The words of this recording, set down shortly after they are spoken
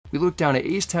We look down at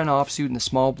ace-10 offsuit in the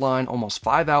small blind almost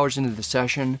 5 hours into the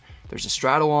session. There's a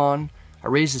straddle on. I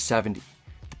raise to 70.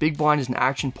 The big blind is an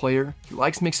action player. He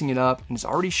likes mixing it up and has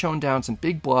already shown down some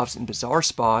big bluffs in bizarre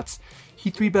spots. He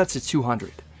 3-bets at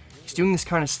 200. He's doing this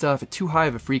kind of stuff at too high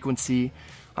of a frequency.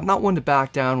 I'm not one to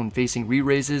back down when facing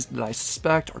re-raises that I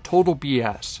suspect are total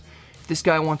BS. If this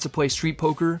guy wants to play street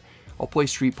poker, I'll play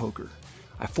street poker.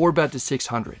 I 4-bet to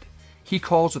 600. He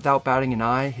calls without batting an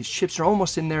eye. His chips are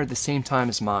almost in there at the same time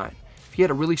as mine. If he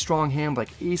had a really strong hand like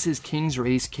aces, kings, or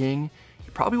ace-king, he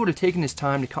probably would have taken his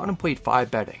time to contemplate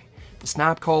 5-betting. The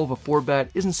snap call of a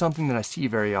 4-bet isn't something that I see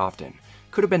very often.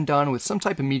 Could have been done with some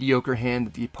type of mediocre hand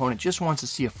that the opponent just wants to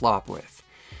see a flop with.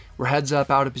 We're heads up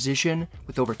out of position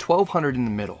with over 1200 in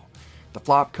the middle. The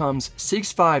flop comes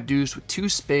 6-5 deuce with 2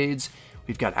 spades.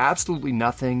 We've got absolutely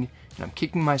nothing, and I'm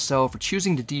kicking myself for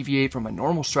choosing to deviate from my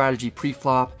normal strategy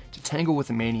pre-flop to tangle with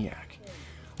a maniac.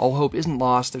 All hope isn't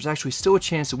lost. There's actually still a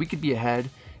chance that we could be ahead,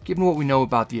 given what we know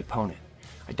about the opponent.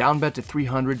 I downbet to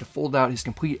 300 to fold out his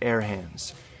complete air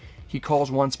hands. He calls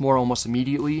once more almost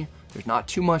immediately. There's not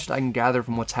too much that I can gather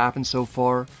from what's happened so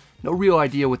far. No real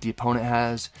idea what the opponent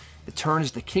has. The turn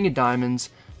is the king of diamonds.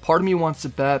 Part of me wants to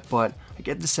bet, but I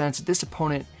get the sense that this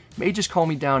opponent may just call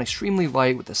me down extremely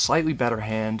light with a slightly better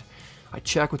hand. I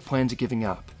check with plans of giving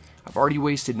up. I've already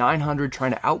wasted 900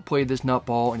 trying to outplay this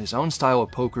nutball in his own style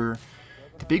of poker.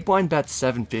 The big blind bets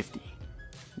 750.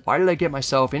 Why did I get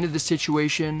myself into this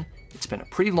situation? It's been a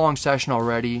pretty long session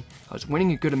already. I was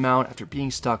winning a good amount after being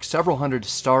stuck several hundred to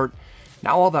start.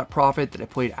 Now all that profit that I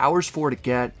played hours for to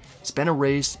get has been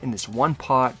erased in this one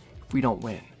pot if we don't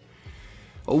win.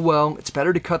 Oh well, it's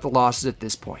better to cut the losses at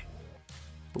this point.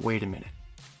 But wait a minute.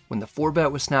 When the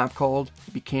 4-bet was snap called,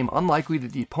 it became unlikely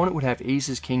that the opponent would have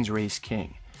aces, kings, or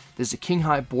ace-king. This is a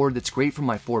king-high board that's great for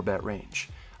my 4-bet range.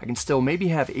 I can still maybe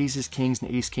have aces, kings,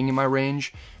 and ace-king in my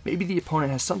range. Maybe the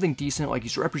opponent has something decent like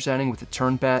he's representing with a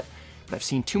turn bet, but I've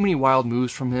seen too many wild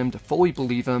moves from him to fully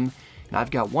believe him, and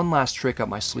I've got one last trick up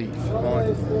my sleeve.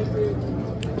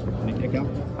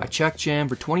 I check jam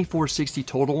for 2460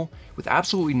 total with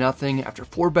absolutely nothing after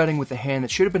 4-betting with a hand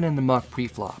that should have been in the muck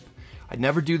pre-flop. I'd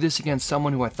never do this against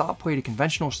someone who I thought played a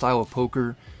conventional style of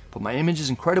poker, but my image is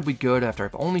incredibly good after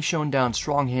I've only shown down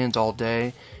strong hands all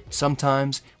day.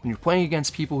 Sometimes, when you're playing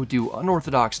against people who do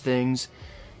unorthodox things,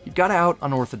 you've got to out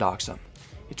unorthodox them.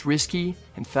 It's risky.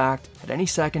 In fact, at any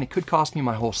second it could cost me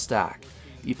my whole stack.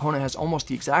 The opponent has almost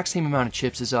the exact same amount of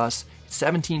chips as us. It's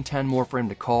 17-10 more for him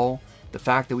to call. The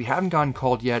fact that we haven't gotten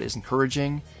called yet is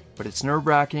encouraging, but it's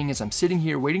nerve-wracking as I'm sitting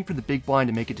here waiting for the big blind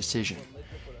to make a decision.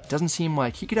 It doesn't seem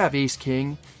like he could have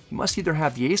ace-king. He must either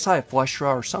have the ace-high flush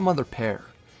draw or some other pair.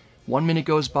 1 minute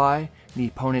goes by, and the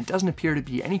opponent doesn't appear to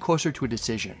be any closer to a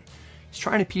decision. He's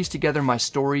trying to piece together my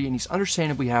story, and he's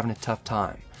understandably having a tough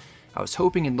time. I was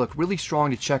hoping it'd look really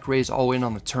strong to check raise all in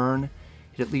on the turn.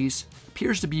 It at least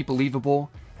appears to be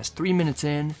believable, as 3 minutes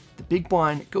in, the big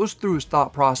blind goes through his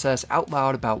thought process out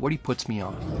loud about what he puts me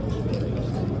on.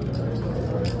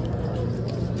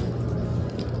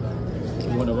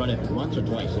 You want to run it once or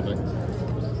twice if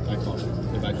I call?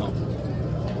 If I call?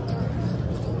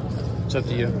 It's up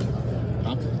to you.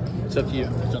 Huh? It's up to you.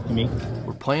 It's up to me.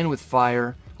 We're playing with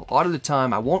fire. A lot of the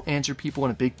time I won't answer people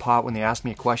in a big pot when they ask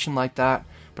me a question like that,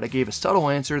 but I gave a subtle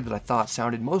answer that I thought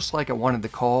sounded most like I wanted the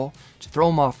call to throw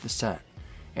him off the scent.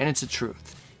 And it's the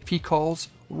truth. If he calls,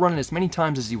 we'll run it as many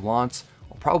times as he wants.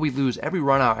 I'll probably lose every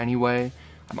run out anyway.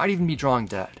 I might even be drawing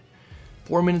dead.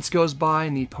 4 minutes goes by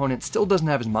and the opponent still doesn't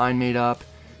have his mind made up,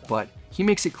 but he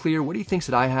makes it clear what he thinks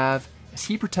that I have, as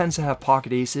he pretends to have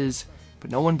pocket aces,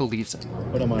 but no one believes him.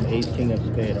 Put him on ace, king of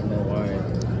spade. I don't know why.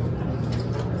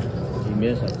 If he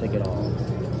missed, I take it all.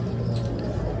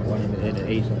 I want him to hit an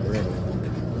ace on the rim.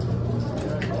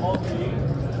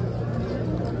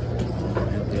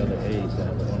 The other ace,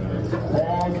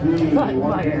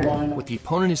 What the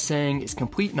opponent is saying is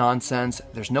complete nonsense.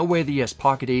 There's no way that he has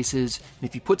pocket aces, and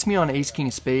if he puts me on ace king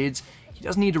of spades, he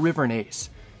doesn't need to river an ace.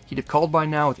 He'd have called by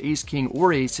now with ace king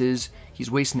or aces.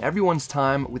 He's wasting everyone's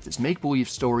time with this make-believe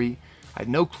story. I have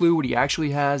no clue what he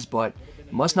actually has, but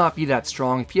it must not be that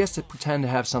strong if he has to pretend to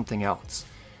have something else.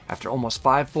 After almost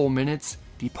 5 full minutes,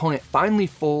 the opponent finally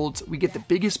folds. We get the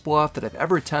biggest bluff that I've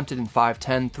ever attempted in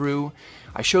 5-10 through.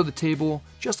 I show the table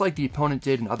just like the opponent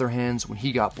did in other hands when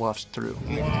he got bluffs through.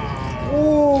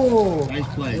 Oh!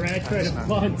 Nice play. Brad tried to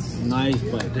punt. Nice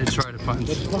play. I did try to punch.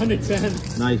 The punt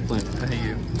attempt. Nice play. Thank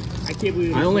you. I can't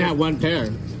believe I only have one pair.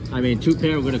 I mean, 2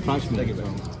 pair would have cost me.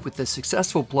 With the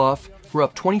successful bluff, we're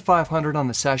up 2,500 on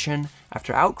the session.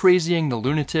 After out-crazying the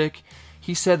lunatic,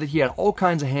 he said that he had all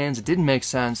kinds of hands that didn't make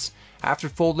sense, After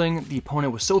folding, the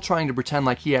opponent was still trying to pretend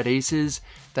like he had aces.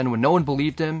 Then when no one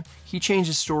believed him, he changed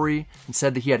his story and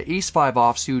said that he had ace-5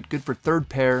 offsuit, good for third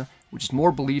pair, which is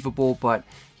more believable, but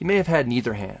he may have had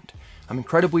neither hand. I'm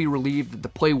incredibly relieved that the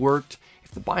play worked.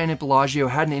 If the buy-in at Bellagio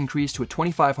hadn't increased to a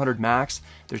 2500 max,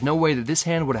 there's no way that this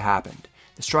hand would have happened.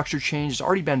 The structure change has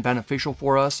already been beneficial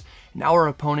for us, and now our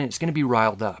opponent is going to be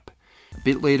riled up. A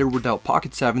bit later, we're dealt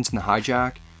pocket sevens in the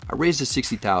hijack. I raised to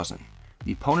 60,000.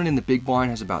 The opponent in the big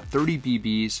blind has about 30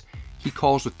 BBs. He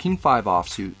calls with king-5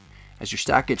 offsuit. As your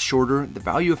stack gets shorter, the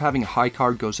value of having a high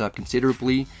card goes up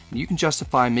considerably, and you can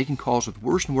justify making calls with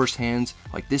worse and worse hands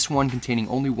like this one containing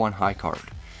only one high card.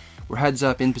 We're heads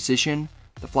up in position.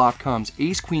 The flop comes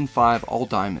ace-queen-5 all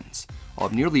diamonds. I'll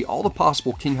have nearly all the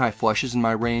possible king-high flushes in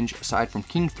my range aside from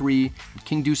king-3 and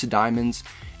king-deuce of diamonds,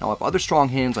 and I'll have other strong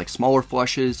hands like smaller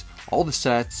flushes, all the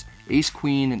sets,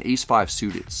 ace-queen, and ace-5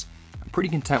 suiteds. I'm pretty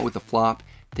content with the flop,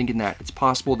 thinking that it's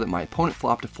possible that my opponent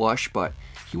flopped a flush, but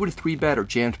he would have 3-bet or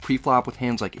jammed pre-flop with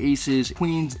hands like aces,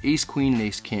 queens, ace-queen, and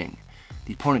ace-king.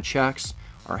 The opponent checks.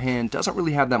 Our hand doesn't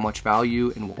really have that much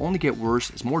value and will only get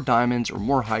worse as more diamonds or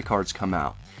more high cards come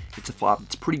out. It's a flop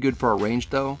that's pretty good for our range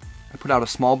though. I put out a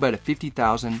small bet of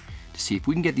 50,000 to see if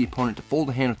we can get the opponent to fold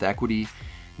a hand with equity,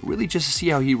 and really just to see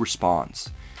how he responds.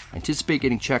 I anticipate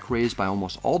getting check raised by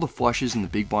almost all the flushes in the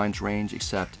big blind's range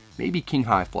except maybe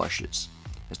king-high flushes.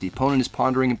 As the opponent is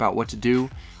pondering about what to do,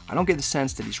 I don't get the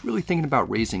sense that he's really thinking about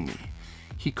raising me.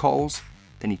 He calls,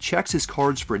 then he checks his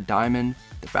cards for a diamond.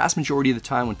 The vast majority of the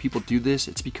time when people do this,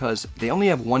 it's because they only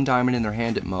have one diamond in their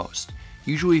hand at most.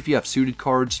 Usually if you have suited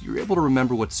cards, you're able to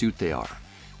remember what suit they are.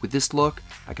 With this look,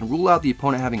 I can rule out the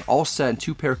opponent having all set and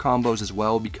 2-pair combos as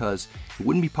well because it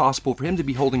wouldn't be possible for him to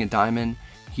be holding a diamond.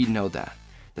 He'd know that.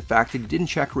 The fact that he didn't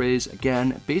check raise,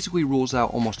 again, basically rules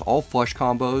out almost all flush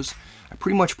combos. I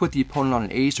pretty much put the opponent on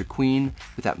an ace or queen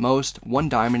with at most one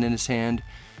diamond in his hand.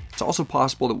 It's also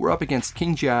possible that we're up against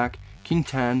king-jack,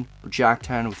 king-10, or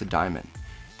jack-10 with a diamond.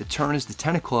 The turn is the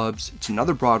 10 of clubs. It's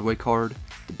another Broadway card.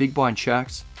 The big blind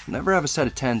checks. He'll never have a set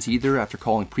of 10s either after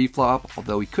calling pre-flop,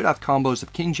 although he could have combos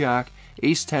of king-jack,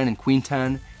 ace-10, and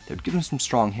queen-10 that would give him some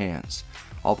strong hands.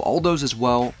 I'll have all those as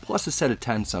well, plus a set of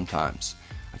 10s sometimes.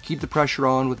 I keep the pressure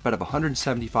on with a bet of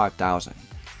 175,000.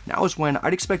 Now is when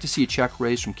I'd expect to see a check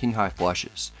raise from king-high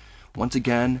flushes. Once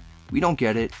again, we don't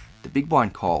get it. The big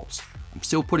blind calls. I'm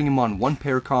still putting him on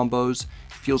 1-pair combos.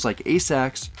 It feels like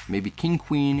ace-x, maybe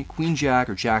king-queen, queen-jack,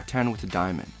 or jack-10 with a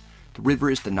diamond. The river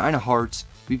is the 9 of hearts.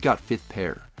 We've got 5th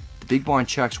pair. The big blind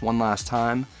checks one last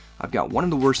time. I've got one of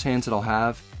the worst hands that I'll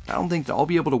have, and I don't think that I'll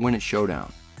be able to win at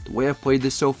showdown. The way I've played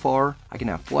this so far, I can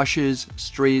have flushes,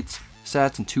 straights,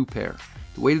 sets, and 2-pair.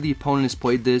 The way that the opponent has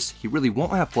played this, he really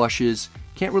won't have flushes,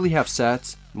 can't really have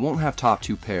sets, and won't have top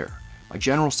 2-pair. My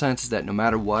general sense is that no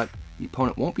matter what, the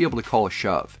opponent won't be able to call a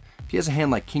shove. If he has a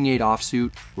hand like king-8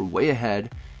 offsuit, we're way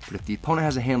ahead, but if the opponent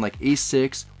has a hand like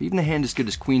ace-6, or even a hand as good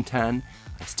as queen-10,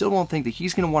 I still don't think that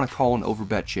he's going to want to call an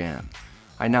overbet jam.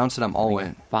 I announce that I'm all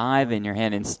in. 5 in your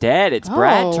hand instead. It's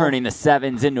Brad turning the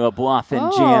 7s into a bluff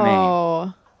and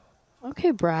jamming.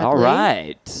 Okay, Bradley. All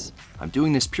right. I'm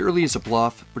doing this purely as a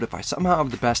bluff, but if I somehow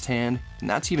have the best hand, then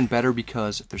that's even better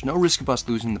because there's no risk of us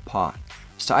losing the pot.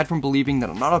 Aside from believing that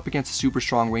I'm not up against a super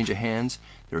strong range of hands,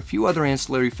 there are a few other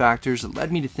ancillary factors that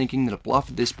led me to thinking that a bluff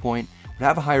at this point would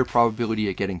have a higher probability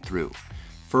of getting through.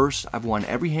 First, I've won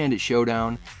every hand at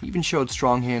showdown, even showed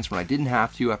strong hands when I didn't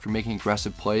have to after making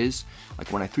aggressive plays,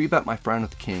 like when I 3-bet my friend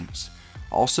with the kings.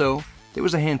 Also, there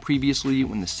was a hand previously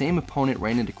when the same opponent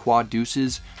ran into quad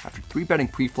deuces after 3-betting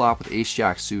pre-flop with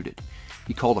ace-jack suited.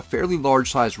 He called a fairly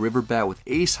large-sized river bet with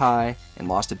ace-high and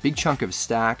lost a big chunk of his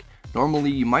stack.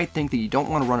 Normally, you might think that you don't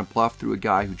want to run a bluff through a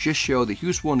guy who just showed that he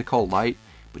was willing to call light,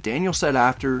 but Daniel said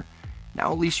after,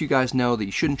 "Now at least you guys know that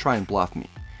you shouldn't try and bluff me."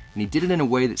 And he did it in a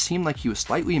way that seemed like he was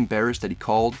slightly embarrassed that he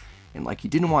called, and like he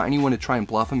didn't want anyone to try and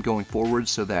bluff him going forward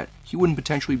so that he wouldn't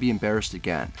potentially be embarrassed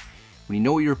again. When you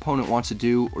know what your opponent wants to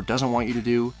do or doesn't want you to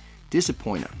do,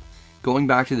 disappoint him. Going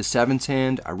back to the 7s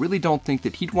hand, I really don't think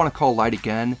that he'd want to call light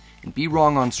again and be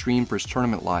wrong on stream for his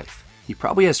tournament life. He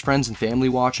probably has friends and family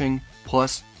watching,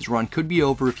 plus his run could be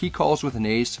over if he calls with an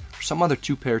ace or some other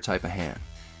 2-pair type of hand.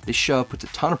 This shove puts a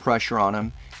ton of pressure on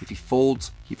him. If he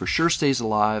folds, he for sure stays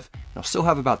alive, and he'll still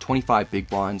have about 25 big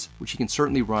blinds, which he can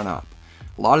certainly run up.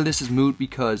 A lot of this is moot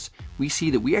because we see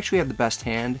that we actually have the best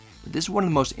hand, but this is one of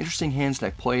the most interesting hands that I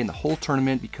play in the whole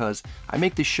tournament because I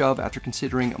make this shove after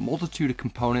considering a multitude of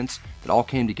components that all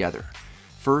came together.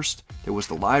 First, there was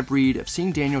the live read of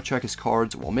seeing Daniel check his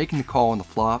cards while making the call on the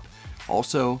flop.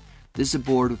 Also, this is a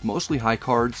board with mostly high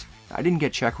cards. I didn't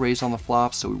get check raised on the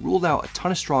flop, so we ruled out a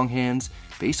ton of strong hands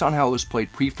based on how it was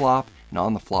played pre-flop and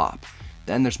on the flop.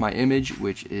 Then there's my image,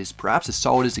 which is perhaps as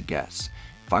solid as it gets.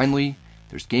 Finally,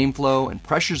 there's game flow and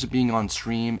pressures of being on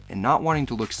stream and not wanting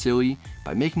to look silly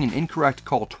by making an incorrect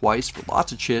call twice for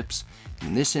lots of chips, and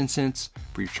in this instance,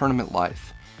 for your tournament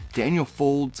life. Daniel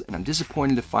folds, and I'm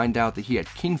disappointed to find out that he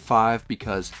had King 5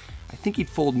 because I think he'd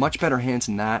fold much better hands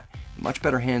than that, and much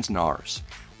better hands than ours.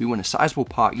 We win a sizable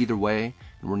pot either way,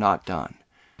 and we're not done.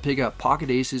 Pick up pocket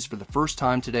aces for the first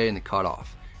time today in the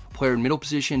cutoff. A player in middle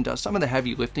position does some of the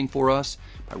heavy lifting for us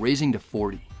by raising to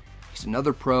 40. He's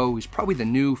another pro who's probably the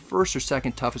new first or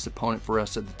second toughest opponent for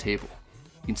us at the table.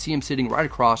 You can see him sitting right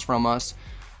across from us.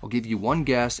 I'll give you one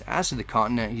guess as to the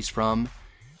continent he's from.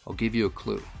 I'll give you a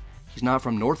clue. He's not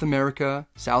from North America,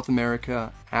 South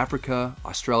America, Africa,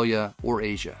 Australia, or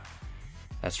Asia.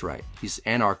 That's right, he's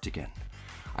Antarctican.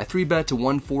 I 3-bet to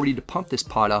 140 to pump this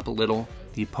pot up a little.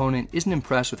 The opponent isn't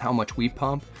impressed with how much we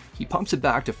pump. He pumps it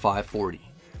back to 540.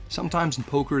 Sometimes in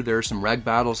poker there are some reg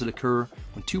battles that occur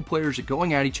when two players are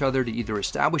going at each other to either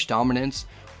establish dominance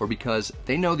or because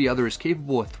they know the other is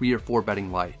capable of 3 or 4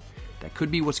 betting light. That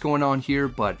could be what's going on here,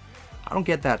 but I don't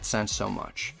get that sense so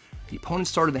much. The opponent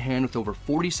started the hand with over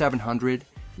 4,700.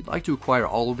 We'd like to acquire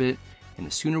all of it, and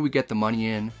the sooner we get the money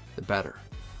in, the better.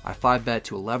 I 5-bet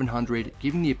to 1,100,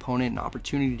 giving the opponent an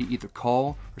opportunity to either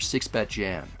call or 6-bet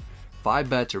jam. 5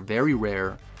 bets are very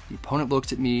rare. The opponent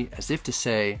looks at me as if to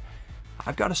say,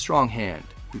 I've got a strong hand.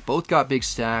 We both got big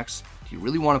stacks. Do you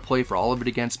really want to play for all of it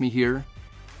against me here?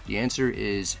 The answer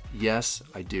is yes,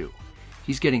 I do.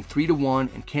 He's getting 3 to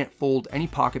 1 and can't fold any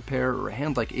pocket pair or a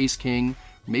hand like ace-king,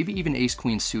 or maybe even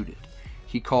ace-queen suited.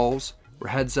 He calls. We're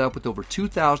heads up with over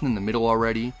 2,000 in the middle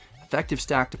already. Effective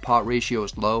stack to pot ratio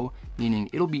is low, meaning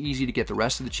it'll be easy to get the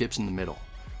rest of the chips in the middle.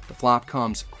 The flop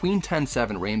comes queen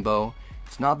 10-7 rainbow.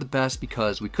 It's not the best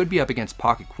because we could be up against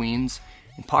pocket queens,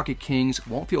 and pocket kings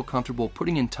won't feel comfortable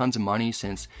putting in tons of money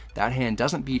since that hand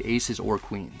doesn't beat aces or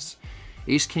queens.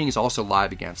 Ace-king is also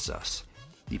live against us.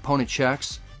 The opponent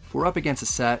checks. If we're up against a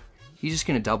set, he's just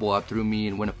going to double up through me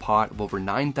and win a pot of over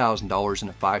 $9,000 in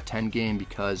a 5-10 game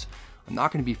because I'm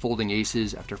not going to be folding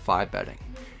aces after 5-betting.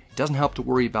 It doesn't help to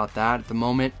worry about that at the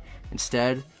moment.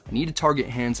 Instead, I need to target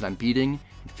hands that I'm beating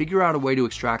and figure out a way to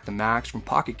extract the max from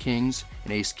pocket kings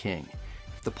and ace-king.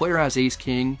 If the player has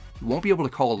ace-king, he won't be able to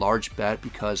call a large bet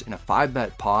because in a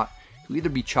 5-bet pot, he'll either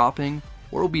be chopping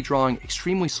or he'll be drawing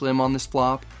extremely slim on this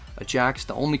flop. A jack is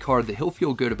the only card that he'll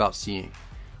feel good about seeing.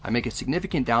 I make a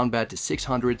significant down bet to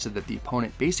 600 so that the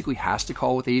opponent basically has to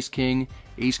call with ace-king,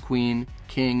 ace-queen,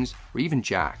 kings, or even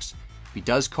jacks. If he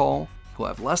does call, he'll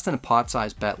have less than a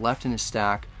pot-sized bet left in his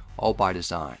stack, all by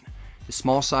design. The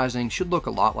small sizing should look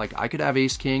a lot like I could have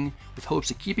ace-king, with hopes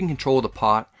of keeping control of the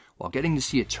pot while getting to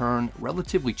see a turn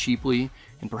relatively cheaply,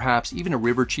 and perhaps even a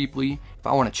river cheaply if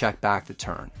I want to check back the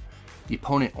turn. The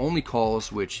opponent only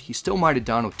calls, which he still might have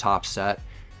done with top set.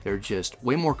 There are just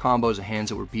way more combos of hands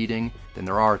that we're beating than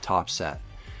there are top set.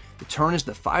 The turn is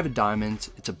the 5 of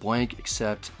diamonds. It's a blank,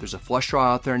 except there's a flush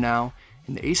draw out there now,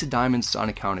 and the ace of diamonds is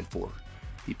unaccounted for.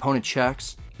 The opponent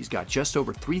checks. He's got just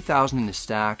over 3,000 in his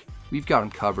stack. We've got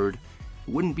him covered.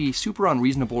 It wouldn't be super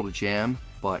unreasonable to jam,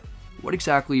 but what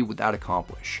exactly would that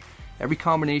accomplish? Every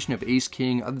combination of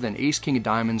ace-king other than ace-king of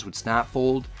diamonds would snap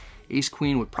fold.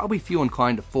 Ace-queen would probably feel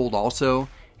inclined to fold also,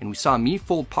 and we saw me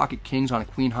fold pocket kings on a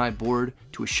queen-high board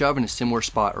to a shove in a similar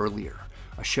spot earlier.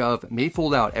 A shove may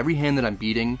fold out every hand that I'm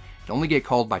beating and only get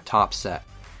called by top set.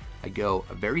 I go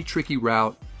a very tricky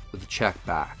route with a check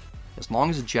back. As long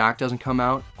as a jack doesn't come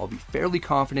out, I'll be fairly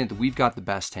confident that we've got the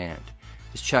best hand.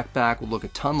 This check back will look a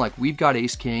ton like we've got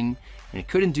ace-king, and it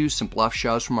could induce some bluff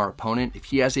shoves from our opponent if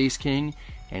he has ace-king,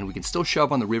 and we can still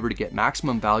shove on the river to get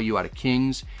maximum value out of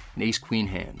kings and ace-queen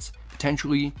hands.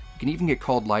 Potentially, we can even get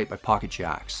called light by pocket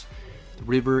jacks. The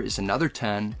river is another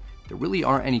 10. There really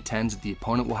aren't any 10s that the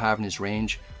opponent will have in his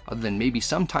range, other than maybe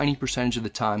some tiny percentage of the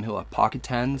time he'll have pocket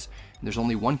 10s, and there's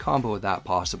only one combo of that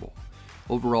possible.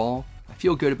 Overall, I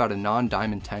feel good about a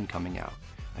non-diamond 10 coming out.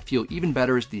 I feel even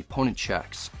better as the opponent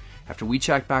checks. After we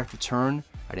check back the turn,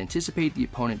 I'd anticipate the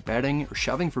opponent betting or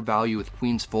shoving for value with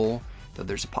queens full, though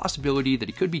there's a possibility that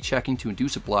he could be checking to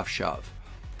induce a bluff shove.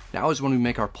 Now is when we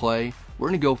make our play. We're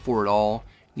going to go for it all,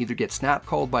 and either get snap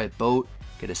called by a boat,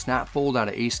 get a snap fold out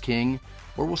of ace-king,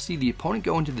 or we'll see the opponent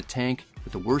go into the tank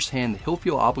with a worse hand that he'll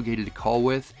feel obligated to call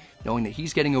with, knowing that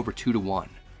he's getting over 2 to 1.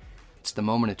 It's the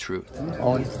moment of truth.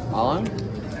 On?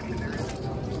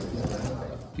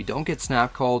 We don't get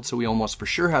snap called, so we almost for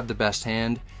sure have the best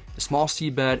hand. A small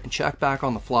c-bet and check back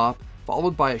on the flop,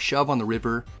 followed by a shove on the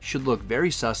river, should look very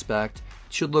suspect.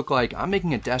 It should look like I'm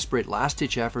making a desperate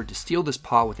last-ditch effort to steal this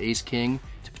pot with ace-king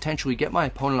to potentially get my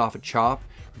opponent off a chop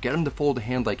or get him to fold a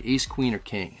hand like ace-queen or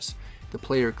kings. The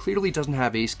player clearly doesn't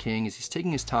have ace-king as he's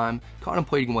taking his time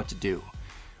contemplating what to do.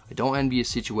 I don't envy his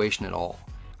situation at all.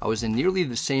 I was in nearly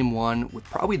the same one with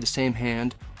probably the same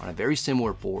hand on a very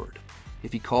similar board.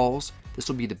 If he calls, this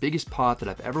will be the biggest pot that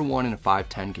I've ever won in a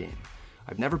 5-10 game.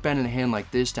 I've never been in a hand like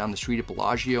this down the street at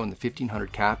Bellagio in the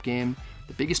 1500 cap game.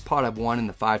 The biggest pot I've won in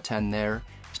the 5-10 there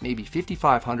is maybe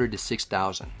 5,500 to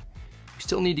 6,000. We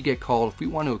still need to get called if we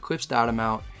want to eclipse that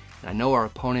amount, and I know our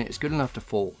opponent is good enough to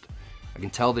fold. I can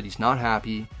tell that he's not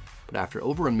happy, but after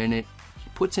over a minute, he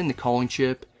puts in the calling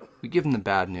chip. We give him the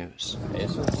bad news.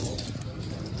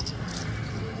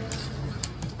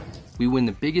 We win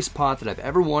the biggest pot that I've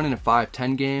ever won in a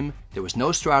 5-10 game. There was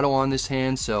no straddle on this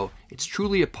hand, so it's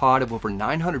truly a pot of over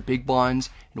 900 big blinds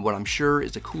in what I'm sure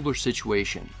is a cooler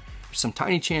situation. There's some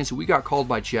tiny chance that we got called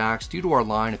by jacks due to our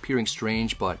line appearing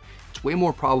strange, but it's way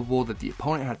more probable that the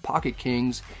opponent had pocket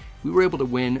kings. We were able to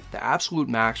win the absolute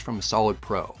max from a solid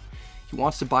pro. He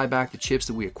wants to buy back the chips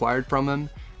that we acquired from him.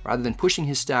 Rather than pushing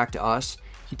his stack to us,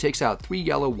 he takes out 3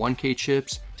 yellow 1K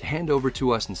chips to hand over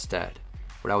to us instead.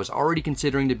 What I was already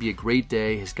considering to be a great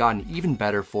day has gotten even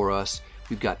better for us.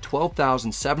 We've got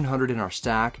 12,700 in our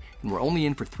stack and we're only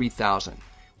in for 3,000.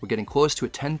 We're getting close to a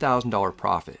 $10,000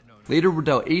 profit. Later we're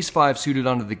dealt ace-5 suited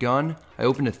onto the gun. I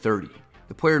opened a 30.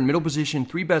 The player in middle position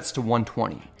 3-bets to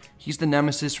 120. He's the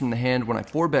nemesis from the hand when I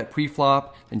 4-bet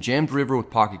pre-flop, then jammed river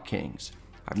with pocket kings.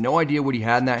 I have no idea what he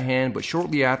had in that hand, but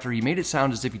shortly after he made it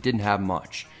sound as if he didn't have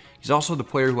much. He's also the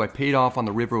player who I paid off on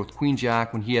the river with queen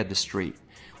jack when he had the straight.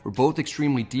 We're both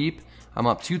extremely deep. I'm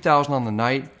up 2,000 on the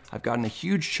night. I've gotten a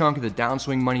huge chunk of the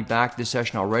downswing money back this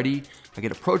session already. I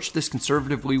could approach this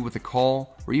conservatively with a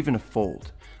call or even a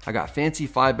fold. I got fancy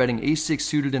 5-betting ace-6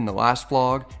 suited in the last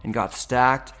vlog and got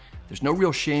stacked. There's no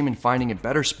real shame in finding a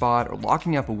better spot or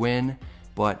locking up a win,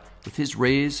 but with his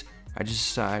raise, I just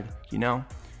decide, you know,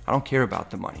 I don't care about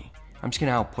the money. I'm just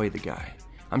gonna outplay the guy.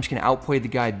 I'm just gonna outplay the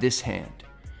guy this hand.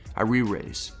 I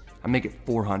re-raise. I make it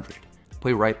 400.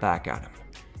 Play right back at him.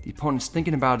 The opponent's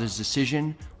thinking about his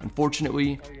decision.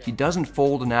 Unfortunately, he doesn't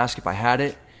fold and ask if I had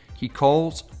it. He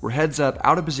calls, we're heads up,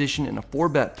 out of position in a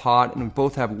 4-bet pot, and we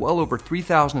both have well over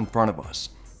 3,000 in front of us.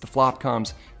 The flop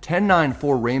comes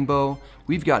 10-9-4 rainbow.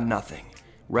 We've got nothing.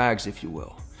 Rags, if you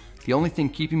will. The only thing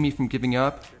keeping me from giving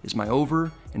up is my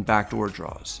over and backdoor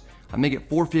draws. I make it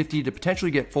 450 to potentially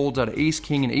get folds out of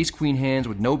ace-king and ace-queen hands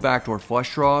with no backdoor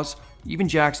flush draws. Even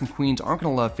jacks and queens aren't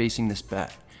going to love facing this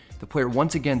bet. The player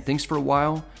once again thinks for a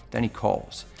while, then he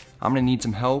calls. I'm going to need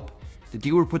some help. The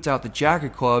dealer puts out the jack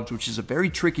of clubs, which is a very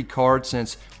tricky card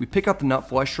since we pick up the nut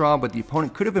flush draw, but the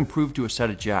opponent could have improved to a set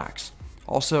of jacks.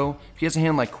 Also, if he has a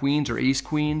hand like queens or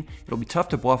ace-queen, it'll be tough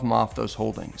to bluff him off those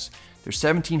holdings. There's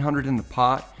 1,700 in the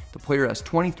pot. The player has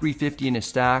 2,350 in his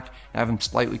stack, and I have him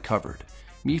slightly covered.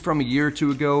 Me from a year or two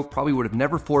ago probably would have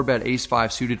never 4-bet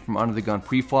ace-5 suited from under the gun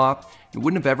pre-flop and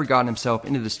wouldn't have ever gotten himself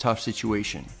into this tough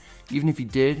situation. Even if he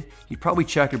did, he'd probably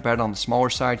check or bet on the smaller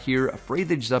side here, afraid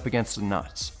that he's up against the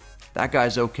nuts. That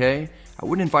guy's okay. I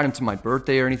wouldn't invite him to my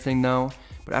birthday or anything though,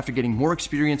 but after getting more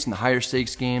experience in the higher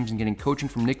stakes games and getting coaching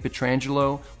from Nick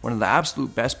Petrangelo, one of the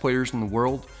absolute best players in the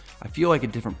world, I feel like a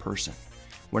different person.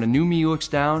 When a new me looks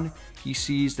down, he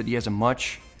sees that he has a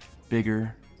much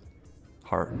bigger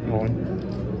heart.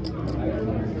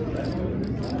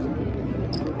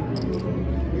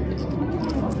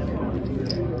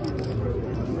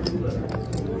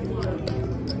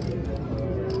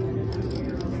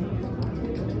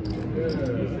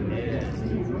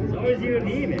 It's always you and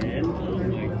me, man. Oh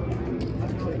my God.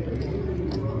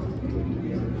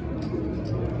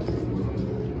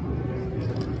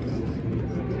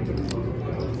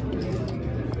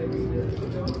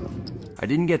 I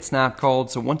didn't get snap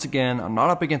called, so once again, I'm not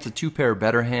up against a 2-pair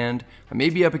better hand. I may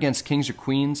be up against kings or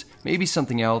queens, maybe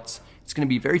something else. It's going to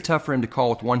be very tough for him to call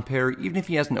with 1 pair, even if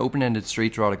he has an open-ended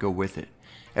straight draw to go with it.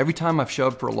 Every time I've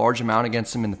shoved for a large amount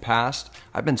against him in the past,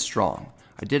 I've been strong.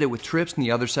 I did it with trips in the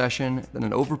other session, then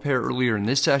an overpair earlier in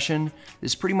this session.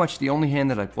 This is pretty much the only hand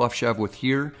that I bluff shove with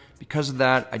here. Because of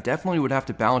that, I definitely would have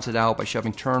to balance it out by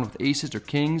shoving turn with aces or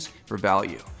kings for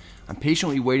value. I'm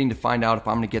patiently waiting to find out if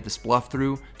I'm going to get this bluff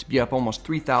through to be up almost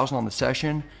 3,000 on the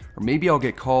session, or maybe I'll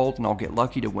get called and I'll get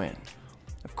lucky to win.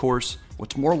 Of course,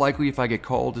 what's more likely if I get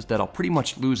called is that I'll pretty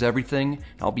much lose everything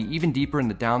and I'll be even deeper in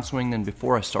the downswing than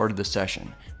before I started the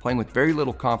session, playing with very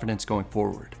little confidence going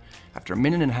forward. After a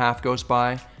minute and a half goes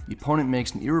by, the opponent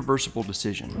makes an irreversible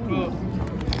decision.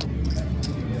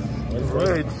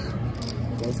 Alright.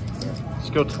 Let's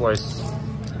go twice.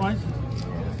 Twice?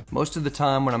 Most of the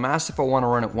time, when I'm asked if I want to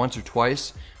run it once or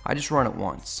twice, I just run it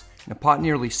once. In a pot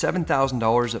nearly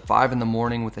 $7,000 at 5 in the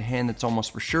morning with a hand that's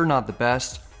almost for sure not the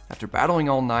best, After battling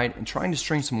all night and trying to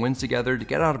string some wins together to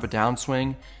get out of a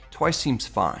downswing, twice seems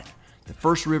fine. The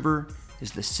first river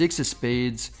is the 6 of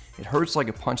spades. It hurts like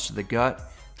a punch to the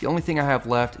gut. The only thing I have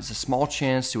left is a small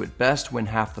chance to at best win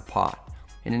half the pot.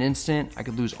 In an instant, I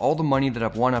could lose all the money that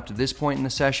I've won up to this point in the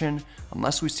session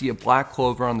unless we see a black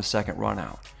clover on the second run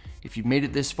out. If you've made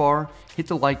it this far, hit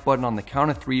the like button on the count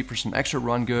of 3 for some extra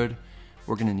run good.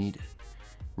 We're gonna need it.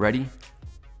 Ready?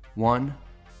 1,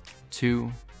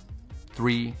 2,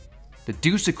 3. The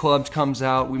deuce of clubs comes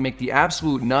out. We make the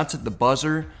absolute nuts at the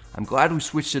buzzer. I'm glad we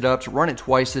switched it up to run it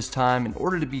twice this time in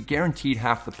order to be guaranteed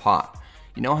half the pot.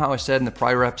 You know how I said in the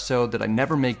prior episode that I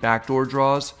never make backdoor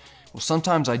draws? Well,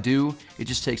 sometimes I do. It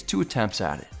just takes 2 attempts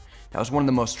at it. That was one of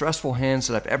the most stressful hands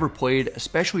that I've ever played,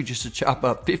 especially just to chop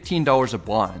up $15 of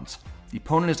blinds. The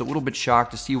opponent is a little bit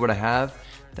shocked to see what I have,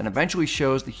 then eventually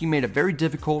shows that he made a very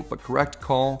difficult but correct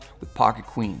call with pocket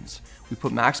queens. We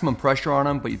put maximum pressure on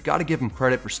him, but you've got to give him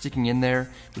credit for sticking in there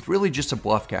with really just a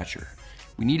bluff catcher.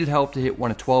 We needed help to hit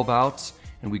one of 12 outs,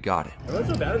 and we got it. I wasn't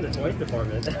so bad in the twice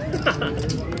department.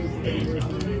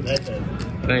 That's it.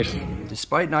 Thanks.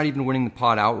 Despite not even winning the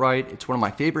pot outright, it's one of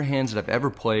my favorite hands that I've ever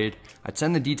played. I'd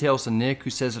send the details to Nick, who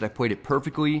says that I played it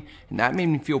perfectly, and that made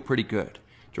me feel pretty good.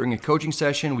 During a coaching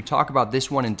session, we talk about this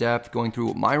one in depth, going through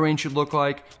what my range should look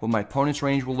like, what my opponent's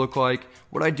range will look like,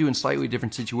 what I'd do in slightly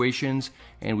different situations,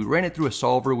 and we ran it through a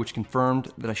solver which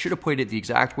confirmed that I should have played it the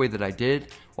exact way that I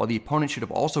did, while the opponent should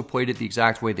have also played it the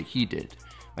exact way that he did.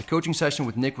 My coaching session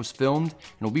with Nick was filmed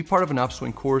and will be part of an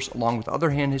upswing course along with other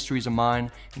hand histories of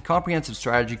mine and comprehensive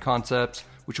strategy concepts,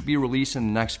 which will be released in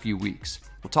the next few weeks.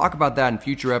 We'll talk about that in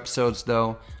future episodes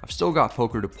though. I've still got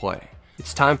poker to play.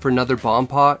 It's time for another bomb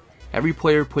pot. Every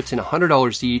player puts in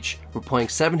 $100 each. We're playing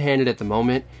 7-handed at the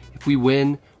moment. If we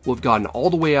win, we'll have gotten all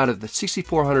the way out of the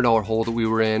 $6,400 hole that we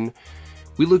were in.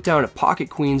 We look down at pocket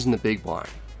queens in the big blind.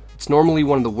 It's normally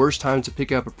one of the worst times to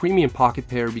pick up a premium pocket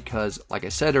pair because, like I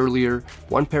said earlier,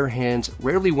 one pair of hands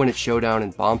rarely win at showdown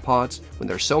in bomb pots when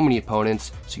there are so many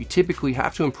opponents, so you typically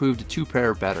have to improve to 2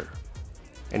 pair or better.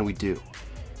 And we do.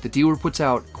 The dealer puts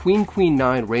out Queen Queen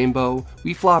 9 Rainbow.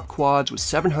 We flop quads with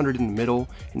 700 in the middle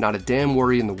and not a damn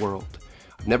worry in the world.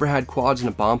 I've never had quads in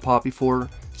a bomb pot before,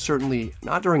 certainly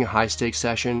not during a high stakes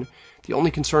session. The only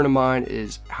concern of mine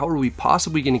is how are we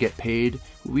possibly going to get paid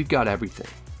when we've got everything.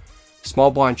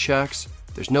 Small blind checks.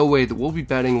 There's no way that we'll be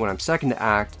betting when I'm second to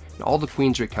act and all the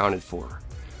queens are accounted for.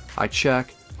 I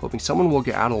check, hoping someone will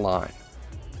get out of line.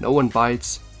 No one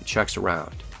bites, it checks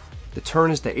around. The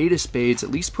turn is the 8 of spades,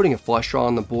 at least putting a flush draw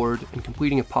on the board and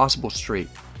completing a possible straight.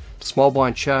 Small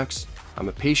blind checks. I'm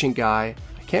a patient guy.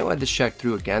 I can't let this check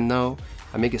through again though.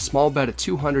 I make a small bet of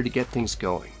 200 to get things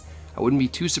going. I wouldn't be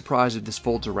too surprised if this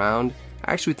folds around.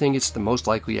 I actually think it's the most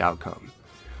likely outcome.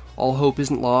 All hope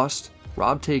isn't lost.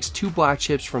 Rob takes 2 black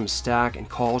chips from his stack and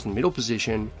calls in middle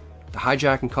position. The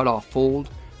hijack and cutoff fold.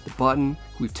 The button,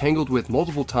 who we've tangled with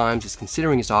multiple times, is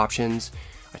considering his options.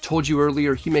 I told you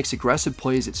earlier he makes aggressive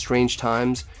plays at strange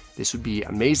times. This would be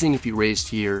amazing if he raised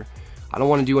here. I don't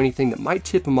want to do anything that might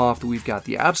tip him off that we've got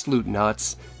the absolute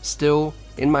nuts. Still,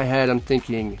 in my head I'm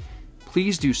thinking,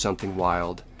 please do something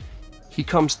wild. He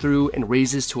comes through and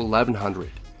raises to 1100.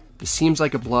 This seems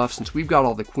like a bluff since we've got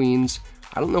all the queens.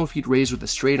 I don't know if he'd raise with a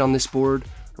straight on this board,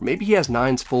 or maybe he has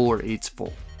 9s full or 8s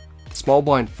full. The small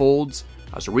blind folds.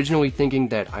 I was originally thinking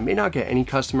that I may not get any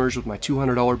customers with my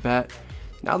 $200 bet.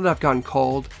 Now that I've gotten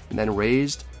called and then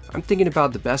raised, I'm thinking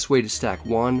about the best way to stack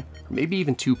 1 or maybe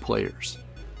even 2 players.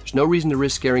 There's no reason to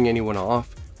risk scaring anyone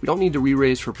off. We don't need to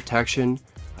re-raise for protection.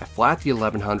 I flat the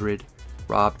 1100.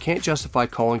 Rob can't justify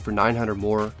calling for 900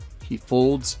 more. He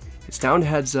folds. It's down to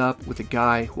heads up with a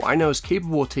guy who I know is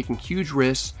capable of taking huge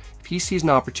risks if he sees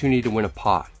an opportunity to win a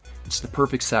pot. It's the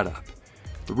perfect setup.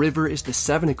 The river is the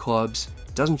 7 of clubs.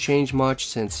 It doesn't change much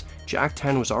since Jack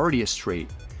 10 was already a straight.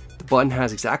 The button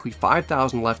has exactly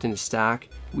 5,000 left in his stack.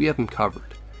 We have him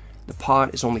covered. The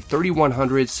pot is only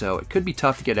 3,100, so it could be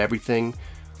tough to get everything.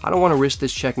 I don't want to risk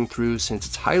this checking through since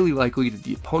it's highly likely that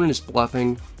the opponent is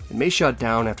bluffing and may shut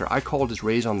down after I called his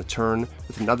raise on the turn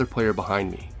with another player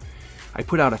behind me. I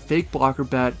put out a fake blocker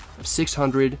bet of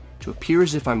 600 to appear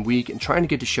as if I'm weak and trying to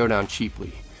get to showdown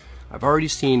cheaply. I've already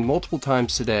seen multiple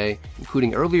times today,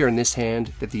 including earlier in this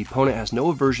hand, that the opponent has no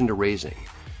aversion to raising.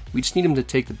 We just need him to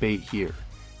take the bait here.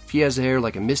 If he has air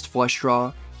like a missed flush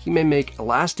draw, he may make a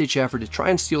last-ditch effort to try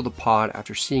and steal the pot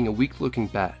after seeing a weak-looking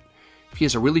bet. If he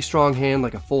has a really strong hand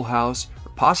like a full house,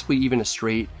 or possibly even a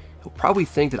straight, he'll probably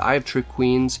think that I have trick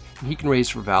queens and he can raise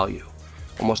for value.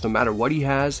 Almost no matter what he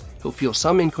has, he'll feel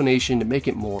some inclination to make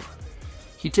it more.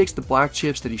 He takes the black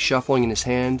chips that he's shuffling in his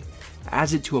hand,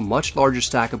 adds it to a much larger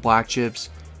stack of black chips,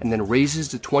 and then raises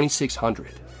to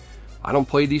 2,600. I don't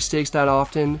play these stakes that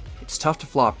often, it's tough to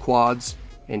flop quads,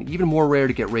 and even more rare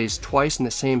to get raised twice in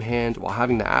the same hand while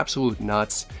having the absolute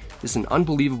nuts. This is an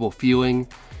unbelievable feeling.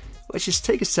 Let's just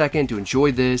take a second to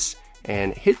enjoy this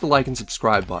and hit the like and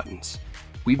subscribe buttons.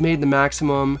 We've made the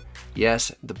maximum.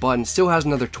 Yes, the button still has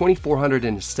another 2,400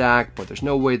 in his stack, but there's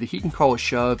no way that he can call a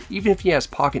shove, even if he has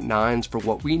pocket nines for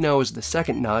what we know is the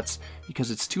second nuts,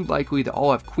 because it's too likely that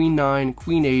I'll have queen 9,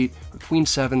 queen 8, or queen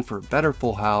 7 for a better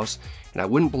full house, and I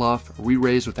wouldn't bluff or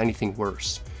re-raise with anything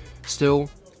worse.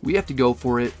 Still, we have to go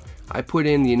for it. I put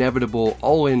in the inevitable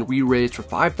all-in re-raise for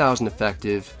 5,000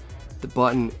 effective. The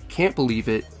button can't believe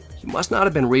it. He must not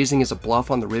have been raising as a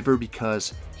bluff on the river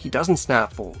because he doesn't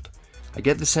snap fold. I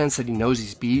get the sense that he knows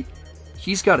he's beat.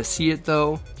 He's got to see it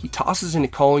though. He tosses in a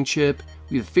calling chip.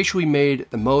 We've officially made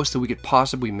the most that we could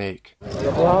possibly make.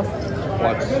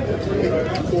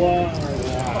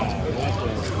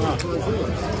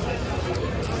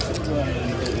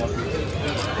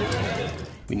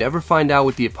 We never find out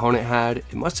what the opponent had.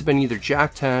 It must have been either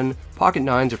Jack 10, pocket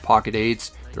 9s, or pocket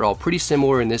 8s. They're all pretty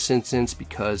similar in this instance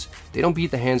because they don't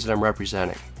beat the hands that I'm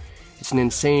representing. It's an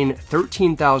insane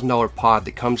 $13,000 pot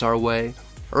that comes our way.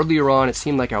 Earlier on, it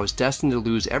seemed like I was destined to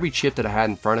lose every chip that I had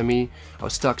in front of me. I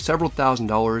was stuck several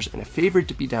 $1,000s and a favored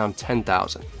to be down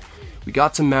 10,000. We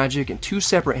got some magic in 2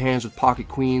 separate hands with pocket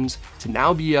queens to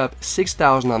now be up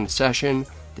 6,000 on the session.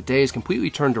 The day is completely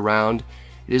turned around.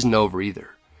 It isn't over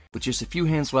either. With just a few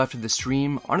hands left of the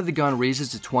stream, onto the gun raises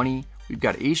to 20. We've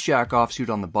got ace jack offsuit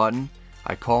on the button.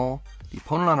 I call. The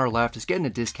opponent on our left is getting a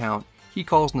discount. He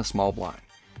calls in the small blind.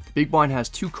 The big blind has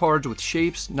 2 cards with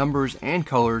shapes, numbers, and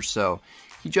colors, so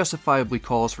he justifiably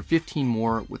calls for 15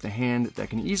 more with a hand that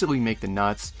can easily make the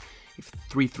nuts if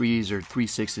 3 3s or 3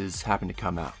 6s happen to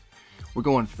come out. We're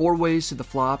going 4 ways to the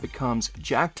flop. It comes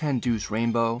Jack 10 deuce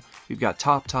rainbow. We've got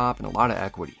top and a lot of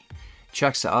equity.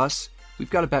 Checks to us. We've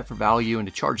got to bet for value and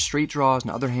to charge straight draws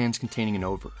and other hands containing an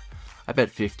over. I bet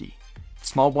 50. The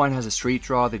small blind has a straight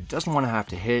draw that he doesn't want to have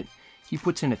to hit. He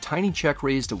puts in a tiny check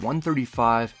raise to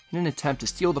 135 in an attempt to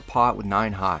steal the pot with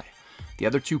 9 high. The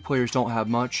other 2 players don't have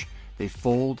much. They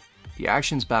fold. The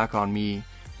action's back on me.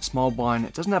 The small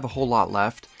blind doesn't have a whole lot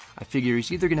left. I figure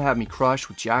he's either going to have me crush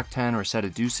with Jack 10 or a set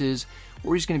of deuces,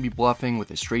 or he's going to be bluffing with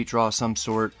a straight draw of some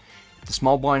sort. If the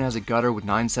small blind has a gutter with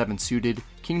 9-7 suited,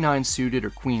 king 9 suited, or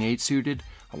queen 8 suited,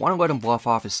 I want to let him bluff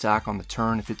off his stack on the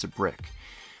turn if it's a brick.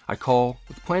 I call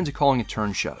with plans of calling a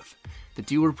turn shove. The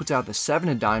dealer puts out the 7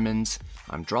 of diamonds.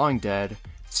 I'm drawing dead.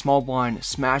 The small blind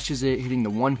smashes it, hitting the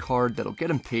 1 card that'll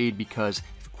get him paid because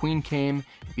queen came,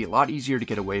 it'd be a lot easier to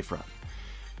get away from.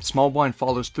 The small blind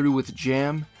follows through with a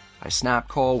jam. I snap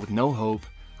call with no hope.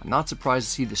 I'm not surprised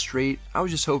to see the straight. I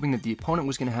was just hoping that the opponent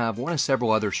was going to have one of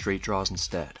several other straight draws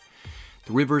instead.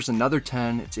 The river's another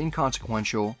 10. It's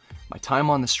inconsequential. My time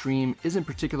on the stream isn't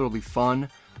particularly fun.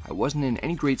 I wasn't in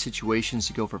any great situations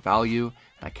to go for value,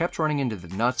 and I kept running into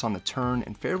the nuts on the turn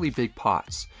in fairly big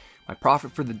pots. My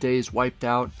profit for the day is wiped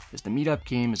out as the meetup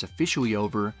game is officially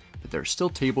over, but there are still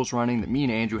tables running that me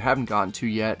and Andrew haven't gotten to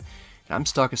yet, and I'm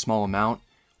stuck a small amount.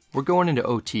 We're going into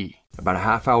OT. About a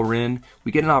half hour in,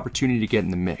 we get an opportunity to get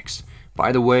in the mix.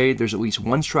 By the way, there's at least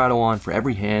 1 straddle on for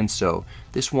every hand, so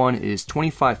this one is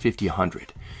 25, 50,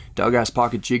 100. Doug has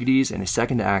pocket jiggities and a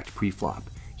second to act pre-flop.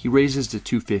 He raises to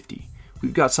 250.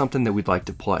 We've got something that we'd like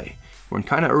to play. We're in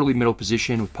kind of early middle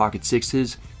position with pocket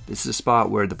 6s. This is a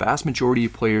spot where the vast majority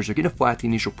of players are going to flat the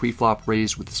initial pre-flop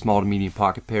raise with the small to medium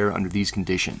pocket pair under these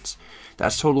conditions.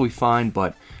 That's totally fine,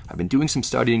 but I've been doing some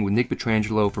studying with Nick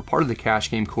Petrangelo for part of the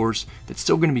cash game course that's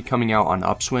still going to be coming out on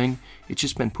Upswing. It's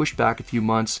just been pushed back a few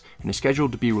months and is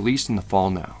scheduled to be released in the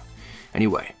fall now.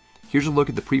 Anyway, here's a look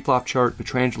at the pre-flop chart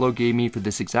Petrangelo gave me for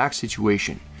this exact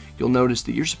situation. You'll notice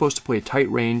that you're supposed to play a tight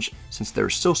range since there are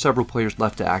still several players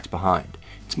left to act behind.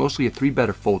 It's mostly a 3-bet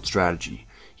or fold strategy.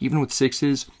 Even with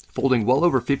 6s, folding well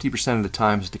over 50% of the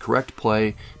time is the correct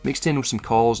play, mixed in with some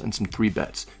calls and some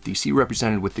 3-bets that you see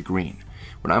represented with the green.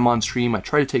 When I'm on stream, I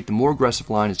try to take the more aggressive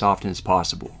line as often as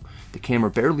possible. The camera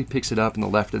barely picks it up in the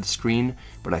left of the screen,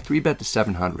 but I 3-bet to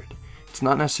 700. It's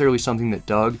not necessarily something that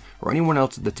Doug or anyone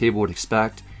else at the table would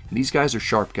expect, and these guys are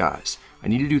sharp guys. I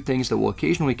need to do things that will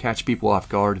occasionally catch people off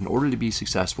guard in order to be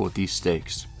successful at these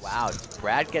stakes. Wow,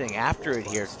 Brad getting after it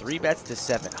here. 3-bets to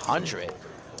 700.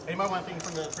 Anybody want anything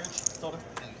from the fridge? Soda?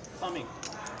 Tommy.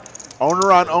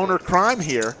 Owner on owner crime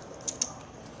here.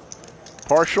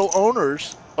 Partial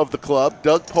owners of the club,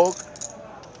 Doug Polk,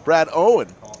 Brad Owen.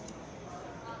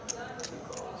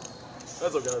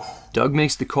 That's okay, guys. Doug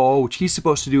makes the call, which he's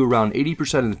supposed to do around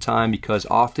 80% of the time because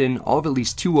often I'll have at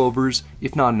least 2 overs,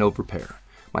 if not an overpair.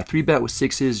 My 3-bet with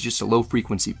 6s is just a low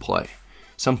frequency play.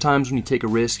 Sometimes when you take a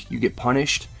risk, you get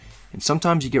punished. and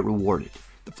sometimes you get rewarded.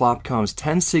 The flop comes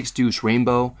 10-6 deuce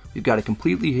rainbow, we've got a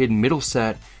completely hidden middle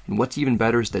set, and what's even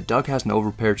better is that Doug has an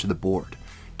overpair to the board.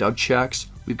 Doug checks,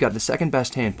 we've got the second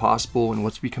best hand possible in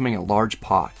what's becoming a large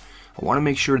pot. I want to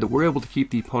make sure that we're able to keep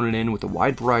the opponent in with a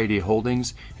wide variety of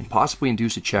holdings and possibly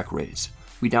induce a check raise.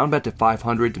 We down bet to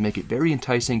 500 to make it very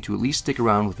enticing to at least stick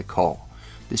around with a call.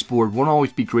 This board won't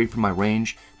always be great for my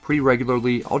range. Pretty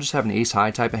regularly, I'll just have an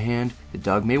ace-high type of hand that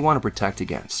Doug may want to protect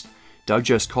against. Doug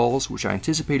just calls, which I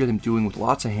anticipated him doing with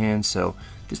lots of hands, so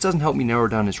this doesn't help me narrow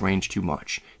down his range too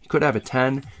much. He could have a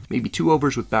 10, maybe 2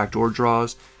 overs with backdoor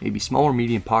draws, maybe small or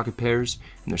medium pocket pairs,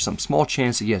 and there's some small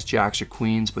chance that he has jacks or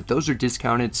queens, but those are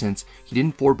discounted since he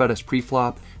didn't 4-bet us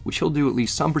pre-flop, which he'll do at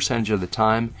least some percentage of the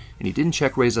time, and he didn't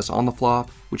check raise us on the flop,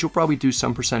 which he'll probably do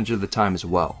some percentage of the time as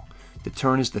well. The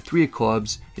turn is the 3 of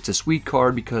clubs. It's a sweet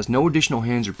card because no additional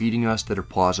hands are beating us that are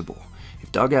plausible.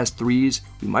 If Doug has 3s,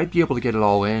 we might be able to get it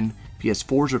all in. If he has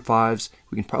 4s or 5s,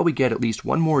 we can probably get at least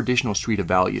one more additional street of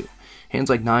value. Hands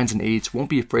like 9s and 8s won't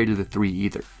be afraid of the 3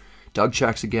 either. Doug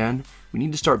checks again. We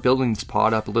need to start building this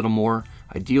pot up a little more.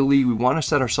 Ideally, we want to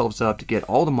set ourselves up to get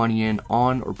all the money in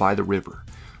on or by the river.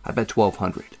 I bet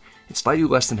 1200. It's slightly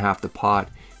less than half the pot.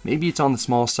 Maybe it's on the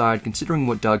small side considering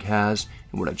what Doug has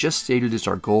and what I just stated is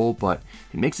our goal, but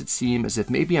it makes it seem as if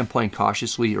maybe I'm playing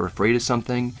cautiously or afraid of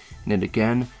something, and it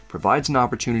again provides an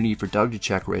opportunity for Doug to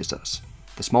check raise us.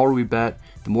 The smaller we bet,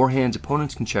 the more hands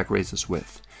opponents can check raise us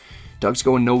with. Doug's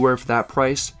going nowhere for that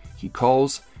price. He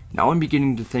calls. Now I'm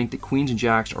beginning to think that queens and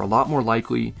jacks are a lot more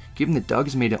likely, given that Doug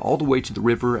has made it all the way to the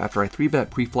river after I 3-bet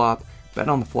pre-flop, bet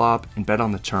on the flop, and bet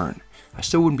on the turn. I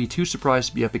still wouldn't be too surprised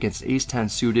to be up against ace-10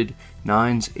 suited,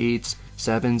 9s, 8s,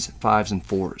 7s, 5s, and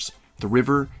 4s. The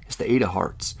river is the 8 of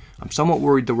hearts. I'm somewhat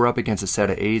worried that we're up against a set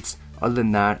of 8s. Other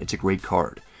than that, it's a great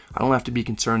card. I don't have to be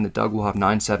concerned that Doug will have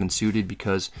 9-7 suited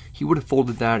because he would have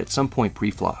folded that at some point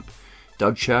pre-flop.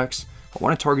 Doug checks. I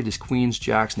want to target his queens,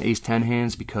 jacks, and ace-10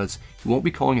 hands because he won't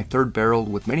be calling a third barrel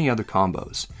with many other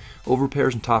combos.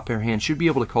 Overpairs and top pair hands should be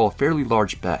able to call a fairly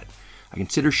large bet. I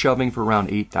consider shoving for around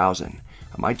 8,000.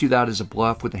 I might do that as a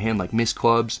bluff with a hand like Miss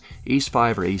Clubs,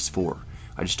 Ace-5, or Ace-4.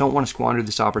 I just don't want to squander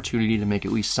this opportunity to make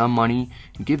at least some money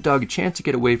and give Doug a chance to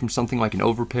get away from something like an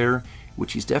overpair,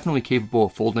 which he's definitely capable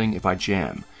of folding if I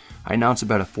jam. I announce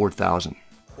about a 4,000.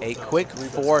 A quick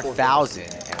 4,000.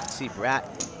 And see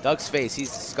Doug's face,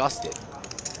 he's disgusted.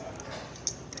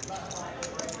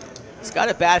 He's got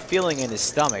a bad feeling in his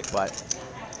stomach, but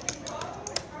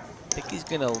I think he's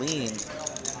going to lean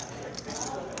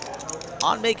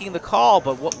on making the call,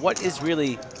 but what is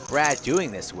really Brad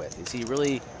doing this with? Is he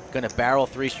really going to barrel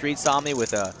 3 streets on me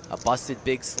with a busted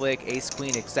big slick, ace,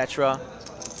 queen, etc.?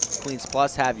 Queens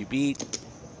plus have you beat.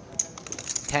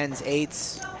 10s,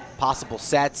 8s, possible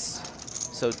sets.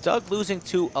 So Doug losing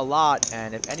to a lot,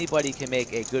 and if anybody can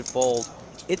make a good fold,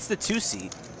 it's the 2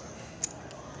 seed.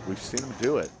 We've seen him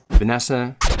do it.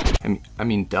 Vanessa,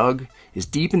 Doug, is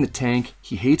deep in the tank.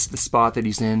 He hates the spot that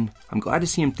he's in. I'm glad to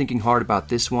see him thinking hard about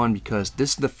this one because this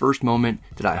is the first moment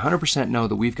that I 100% know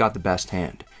that we've got the best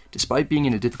hand. Despite being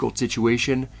in a difficult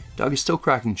situation, Doug is still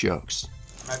cracking jokes.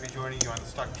 I might be joining you on the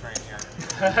stuck train here.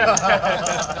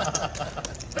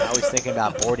 Now he's thinking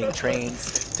about boarding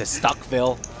trains to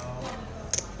Stuckville.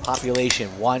 Population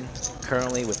 1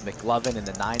 currently with McLovin in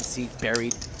the 9 seat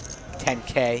buried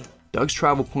 10K. Doug's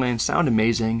travel plans sound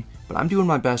amazing, but I'm doing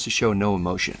my best to show no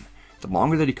emotion. The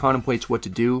longer that he contemplates what to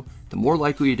do, the more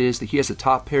likely it is that he has a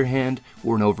top pair hand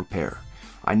or an overpair.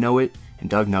 I know it, and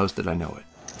Doug knows that I know it.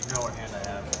 You know what hand I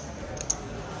have.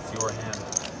 It's your hand.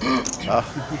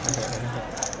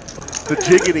 The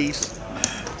jiggities.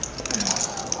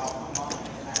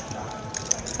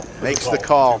 Makes the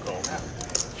call.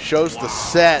 Shows the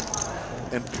set.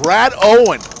 And Brad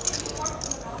Owen.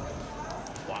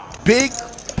 Big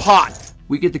pot.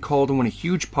 We get the call to win a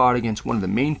huge pot against one of the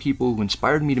main people who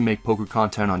inspired me to make poker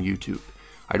content on YouTube.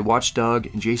 I'd watched Doug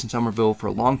and Jason Somerville for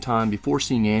a long time before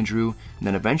seeing Andrew, and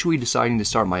then eventually deciding to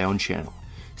start my own channel.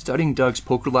 Studying Doug's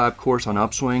Poker Lab course on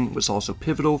Upswing was also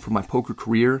pivotal for my poker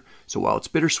career, so while it's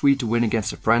bittersweet to win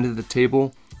against a friend at the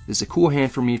table, this is a cool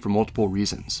hand for me for multiple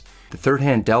reasons. The third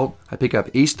hand dealt, I pick up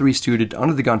ace-3 suited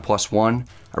under the gun +1,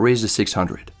 I raise to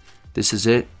 600. This is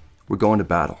it, we're going to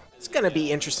battle. It's going to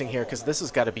be interesting here because this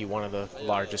has got to be one of the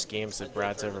largest games that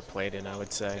Brad's ever played in, I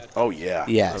would say. Oh, yeah.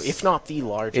 Yes. If not the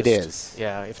largest. It is.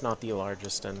 Yeah, if not the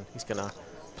largest, and he's going to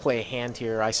play a hand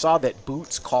here. I saw that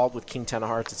Boots called with King 10 of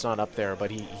hearts. It's not up there,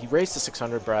 but he raised to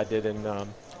 600, Brad did, and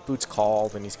Boots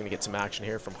called, and he's going to get some action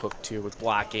here from Hook 2 with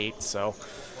Black 8. So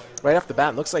right off the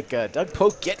bat, it looks like Doug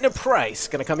Polk getting a price.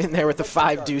 Going to come in there with the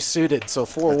 5 deuce suited, so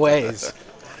 4 ways.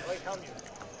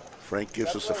 Frank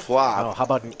gives us a flop. Oh, how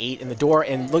about an 8 in the door?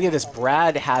 And look at this.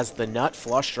 Brad has the nut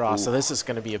flush draw, so this is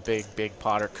going to be a big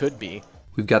pot, or could be.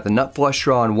 We've got the nut flush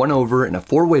draw on 1 over and a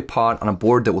 4-way pot on a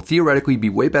board that will theoretically be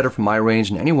way better for my range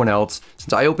than anyone else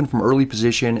since I open from early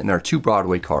position and there are 2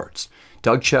 Broadway cards.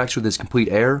 Doug checks with his complete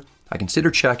air. I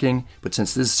consider checking, but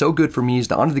since this is so good for me as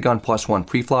the under the gun +1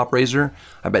 pre-flop raiser,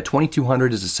 I bet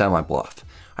 2200 is a semi-bluff.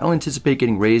 I don't anticipate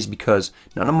getting raised because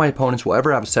none of my opponents will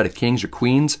ever have a set of kings or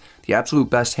queens. The absolute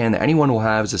best hand that anyone will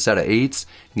have is a set of 8s,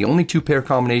 and the only 2-pair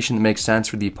combination that makes sense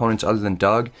for the opponents other than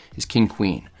Doug is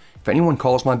king-queen. If anyone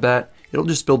calls my bet, it'll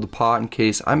just build the pot in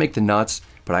case I make the nuts,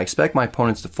 but I expect my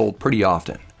opponents to fold pretty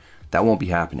often. That won't be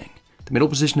happening. The middle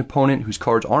position opponent, whose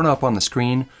cards aren't up on the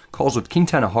screen, calls with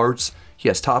king-10 of hearts. He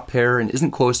has top pair and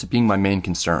isn't close to being my main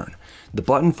concern. The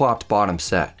button flopped bottom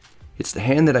set. It's the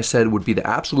hand that I said would be the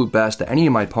absolute best that any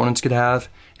of my opponents could have.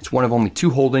 It's one of only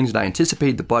 2 holdings that I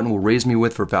anticipate the button will raise me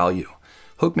with for value.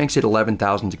 Hook makes it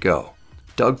 11,000 to go.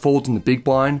 Doug folds in the big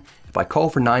blind. If I call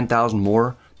for 9,000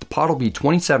 more, the pot will be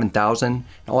 27,000 and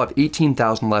I'll have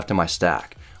 18,000 left in my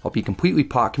stack. I'll be completely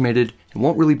pot committed and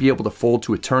won't really be able to fold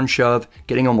to a turn shove,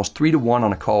 getting almost 3-1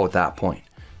 on a call at that point.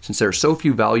 Since there are so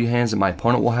few value hands that my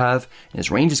opponent will have, and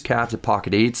his range is capped at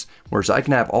pocket 8s, whereas I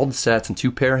can have all the sets and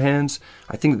 2-pair hands,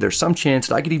 I think that there's some chance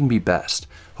that I could even be best.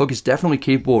 Hook is definitely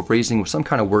capable of raising with some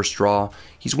kind of worse draw.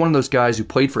 He's one of those guys who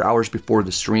played for hours before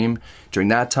the stream. During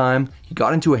that time, he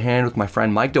got into a hand with my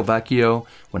friend Mike Delvecchio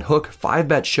when Hook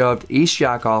 5-bet shoved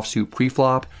ace-jack offsuit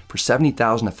pre-flop for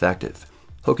 70,000 effective.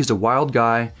 Hook is a wild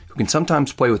guy who can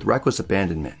sometimes play with reckless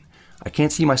abandonment. I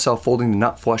can't see myself folding the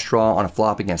nut flush draw on a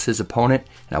flop against his opponent,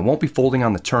 and I won't be folding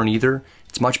on the turn either.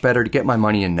 It's much better to get my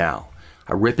money in now.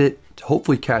 I rip it to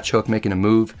hopefully catch Hook making a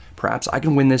move. Perhaps I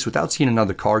can win this without seeing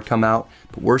another card come out,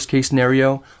 but worst case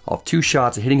scenario, I'll have 2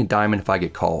 shots at hitting a diamond if I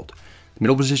get called. The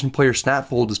middle position player snap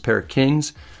folds his pair of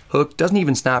kings. Hook doesn't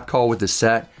even snap call with his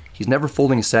set. He's never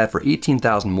folding a set for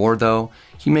 18,000 more though.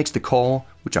 He makes the call,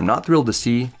 which I'm not thrilled to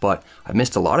see, but I've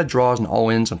missed a lot of draws and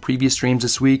all-ins on previous streams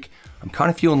this week. I'm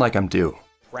kind of feeling like I'm due.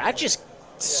 Brad just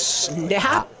gets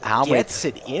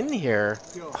it in here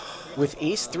with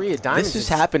ace-3 of diamonds. This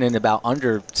has happened in about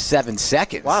under 7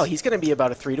 seconds. Wow, he's going to be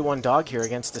about a 3-1 dog here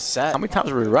against the set. How many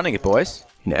times are we running it, boys?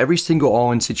 In every single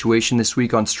all-in situation this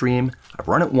week on stream, I've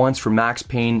run it once for max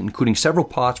pain, including several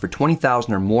pots for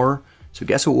 20,000 or more, so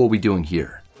guess what we'll be doing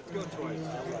here?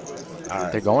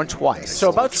 They're going twice. So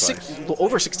about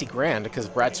over 60 grand because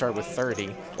Brad started with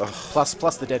 30,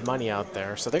 plus the dead money out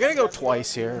there. So they're going to go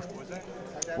twice here,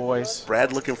 boys.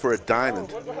 Brad looking for a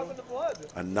diamond,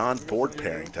 a non-board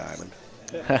pairing diamond.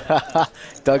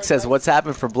 Doug says, what's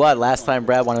happened for blood? Last time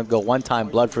Brad wanted to go 1 time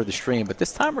blood for the stream, but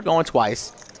this time we're going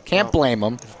twice. Can't blame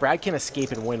him. If Brad can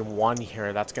escape and win 1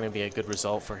 here, that's going to be a good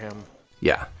result for him.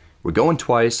 Yeah, we're going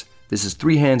twice. This is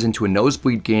 3 hands into a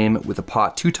nosebleed game with a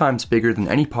pot 2 times bigger than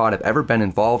any pot I've ever been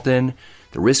involved in.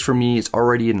 The risk for me is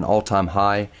already at an all-time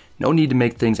high. No need to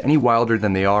make things any wilder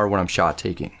than they are when I'm shot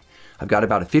taking. I've got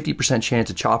about a 50% chance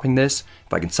of chopping this.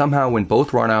 If I can somehow win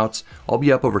both runouts, I'll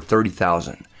be up over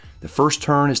 30,000. The first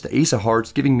turn is the ace of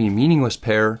hearts, giving me a meaningless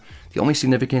pair. The only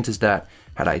significance is that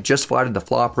had I just flatted the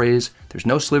flop raise, there's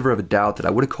no sliver of a doubt that I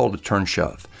would have called a turn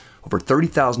shove. Over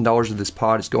 $30,000 of this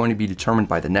pot is going to be determined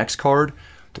by the next card.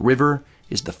 The river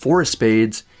is the 4 of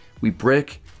spades. We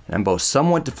brick, and I'm both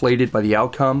somewhat deflated by the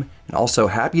outcome and also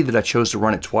happy that I chose to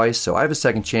run it twice, so I have a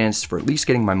second chance for at least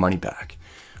getting my money back.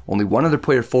 Only one other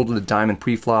player folded a diamond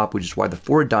pre-flop, which is why the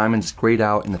 4 of diamonds is grayed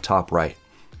out in the top right.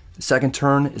 The second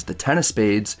turn is the 10 of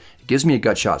spades. It gives me a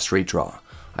gut shot straight draw.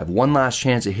 I have one last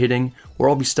chance at hitting, or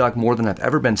I'll be stuck more than I've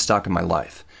ever been stuck in my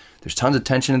life. There's tons of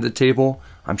tension at the table.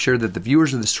 I'm sure that the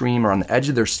viewers of the stream are on the edge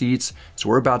of their seats, so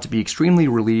we're about to be extremely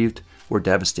relieved or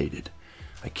devastated.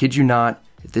 I kid you not,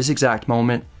 at this exact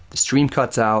moment, the stream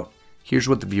cuts out. Here's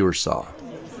what the viewers saw.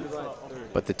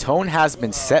 But the tone has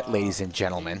been set, ladies and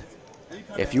gentlemen.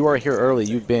 If you are here early,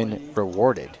 you've been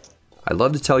rewarded. I'd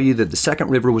love to tell you that the second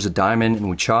river was a diamond and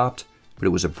we chopped, but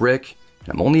it was a brick, and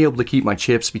I'm only able to keep my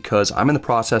chips because I'm in the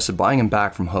process of buying him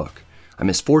back from Hook. I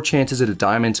missed 4 chances at a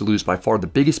diamond to lose by far the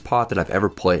biggest pot that I've ever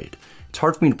played. It's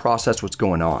hard for me to process what's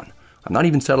going on. I'm not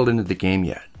even settled into the game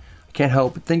yet. I can't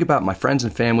help but think about my friends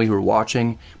and family who are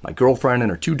watching, my girlfriend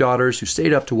and her 2 daughters who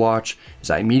stayed up to watch as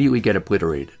I immediately get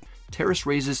obliterated. Terrace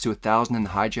raises to 1,000 in the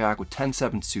hijack with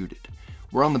 10-7 suited.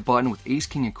 We're on the button with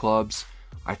ace-king of clubs.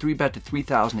 I 3-bet to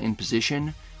 3,000 in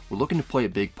position. we're looking to play a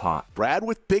big pot. Brad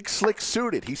with big slick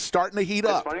suited. He's starting to heat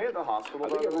up.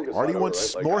 Already won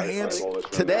more hands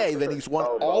today than he's won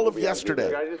all of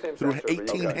yesterday through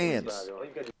 18 hands.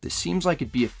 This seems like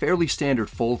it'd be a fairly standard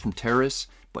fold from Terrace,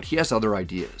 but he has other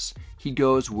ideas. He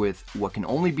goes with what can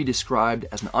only be described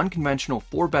as an unconventional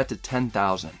 4-bet to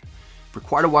 10,000. For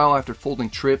quite a while after folding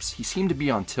trips, he seemed to be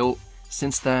on tilt.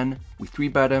 Since then, we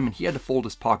 3-bet him and he had to fold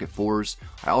his pocket fours.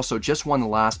 I also just won the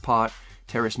last pot.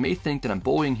 Terrace may think that I'm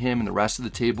bullying him and the rest of the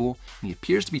table, and he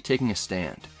appears to be taking a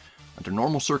stand. Under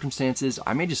normal circumstances,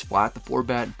 I may just flat the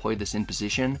 4-bet and play this in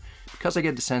position. Because I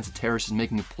get the sense that Terrace is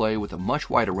making a play with a much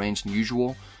wider range than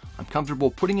usual, I'm comfortable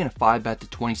putting in a 5-bet to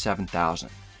 27,000.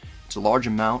 It's a large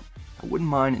amount. I wouldn't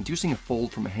mind inducing a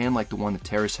fold from a hand like the one that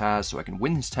Terrace has so I can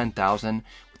win his 10,000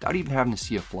 without even having to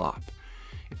see a flop.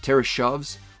 If Terrace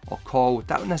shoves, I'll call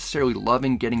without necessarily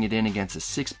loving getting it in against a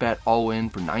 6-bet all-in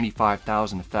for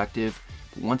 95,000 effective,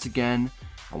 but once again,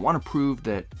 I want to prove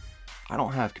that I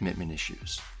don't have commitment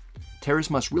issues. Terrace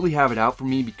must really have it out for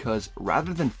me because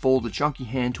rather than fold a junky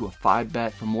hand to a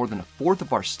 5-bet for more than a fourth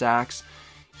of our stacks,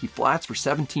 he flats for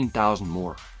 17,000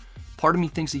 more. Part of me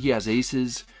thinks that he has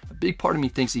aces, a big part of me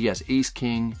thinks that he has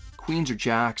ace-king, queens or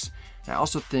jacks, and I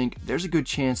also think there's a good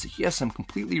chance that he has some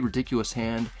completely ridiculous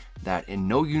hand that in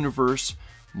no universe,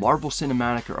 Marvel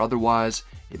Cinematic or otherwise,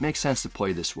 it makes sense to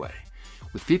play this way.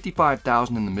 With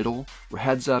 55,000 in the middle, we're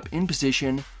heads up in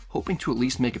position, hoping to at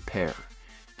least make a pair.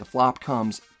 The flop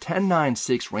comes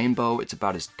 10-9-6 rainbow. It's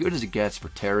about as good as it gets for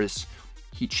Terrace.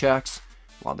 He checks.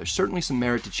 While there's certainly some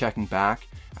merit to checking back,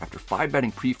 after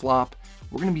 5-betting pre-flop,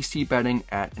 we're going to be c-betting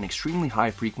at an extremely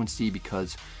high frequency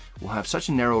because we'll have such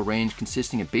a narrow range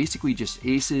consisting of basically just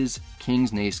aces,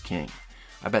 kings, and ace-king.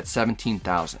 I bet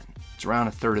 17,000. It's around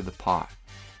a third of the pot.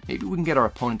 Maybe we can get our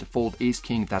opponent to fold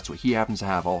ace-king if that's what he happens to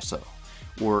have also.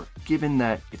 Or, given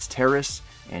that it's Terrace,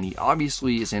 and he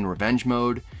obviously is in revenge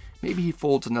mode, maybe he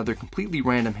folds another completely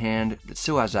random hand that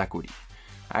still has equity.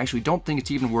 I actually don't think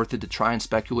it's even worth it to try and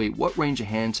speculate what range of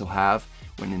hands he'll have,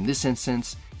 when in this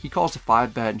instance, he calls a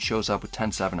 5-bet and shows up with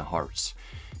 10-7 of hearts.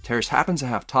 Terrace happens to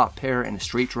have top pair and a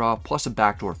straight draw plus a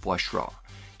backdoor flush draw.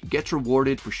 He gets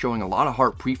rewarded for showing a lot of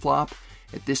heart pre-flop.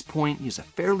 At this point, he has a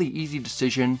fairly easy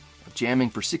decision of jamming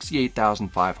for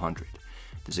 68,500.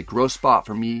 There's a gross spot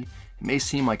for me. It may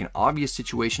seem like an obvious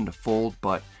situation to fold,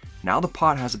 but now the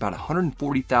pot has about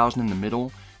 140,000 in the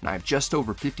middle, and I have just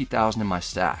over 50,000 in my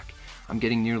stack. I'm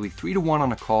getting nearly 3-1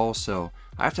 on a call, so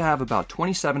I have to have about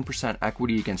 27%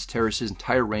 equity against Terrace's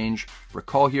entire range for a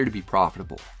call here to be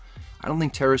profitable. I don't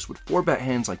think Terrace would 4-bet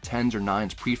hands like 10s or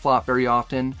 9s pre-flop very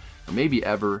often, or maybe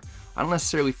ever. I don't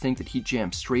necessarily think that he'd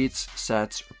jam straights,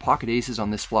 sets, or pocket aces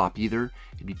on this flop either.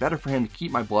 It'd be better for him to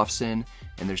keep my bluffs in,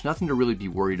 and there's nothing to really be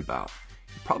worried about.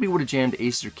 He probably would have jammed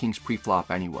aces or kings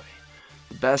pre-flop anyway.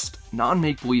 The best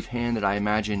non-make-believe hand that I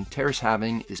imagine Terrace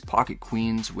having is pocket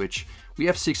queens, which we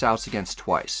have 6 outs against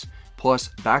twice, plus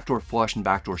backdoor flush and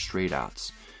backdoor straight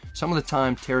outs. Some of the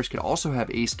time, Terrace could also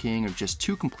have ace-king or just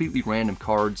 2 completely random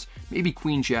cards, maybe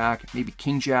queen-jack, maybe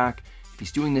king-jack. If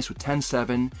he's doing this with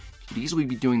 10-7, he could easily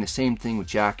be doing the same thing with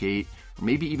jack-8, or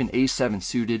maybe even ace-7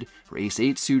 suited, or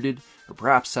ace-8 suited, or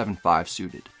perhaps 7-5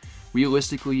 suited.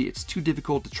 Realistically, it's too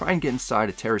difficult to try and get inside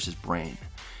of Terrace's brain.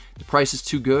 The price is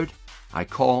too good. I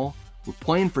call. We're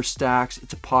playing for stacks.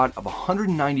 It's a pot of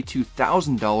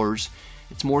 $192,000.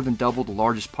 It's more than double the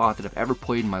largest pot that I've ever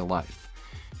played in my life.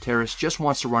 Terrace just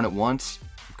wants to run it once.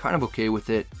 I'm kind of okay with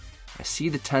it. I see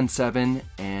the 10-7,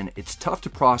 and it's tough to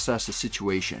process the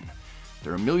situation.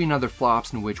 There are a million other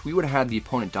flops in which we would have had the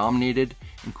opponent dominated,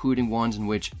 including ones in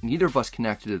which neither of us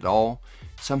connected at all.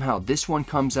 Somehow this one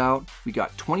comes out, we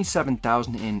got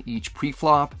 27,000 in each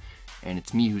pre-flop, and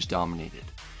it's me who's dominated.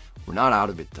 We're not out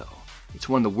of it though. It's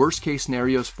one of the worst case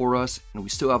scenarios for us, and we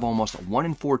still have almost a 1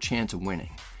 in 4 chance of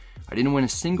winning. I didn't win a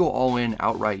single all-in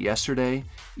outright yesterday,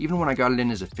 even when I got it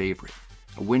in as a favorite.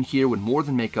 A win here would more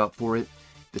than make up for it.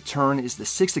 The turn is the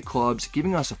 6 of clubs,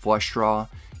 giving us a flush draw.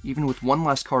 Even with one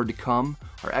less card to come,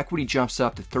 our equity jumps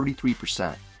up to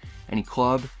 33%. Any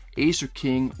club, ace or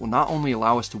king, will not only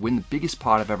allow us to win the biggest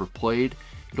pot I've ever played,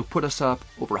 it'll put us up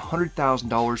over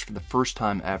 $100,000 for the first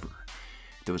time ever.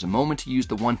 If there was a moment to use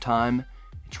the one time,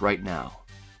 it's right now.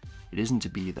 It isn't to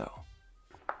be though.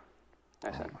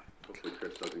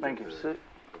 Thank you.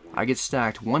 I get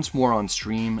stacked once more on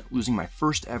stream, losing my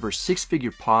first ever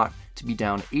 6-figure pot to be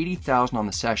down 80,000 on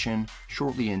the session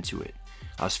shortly into it.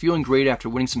 I was feeling great after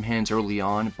winning some hands early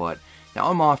on, but now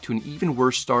I'm off to an even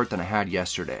worse start than I had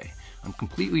yesterday. I'm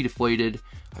completely deflated.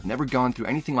 I've never gone through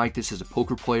anything like this as a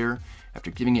poker player.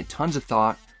 After giving it tons of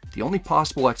thought, the only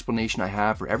possible explanation I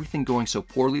have for everything going so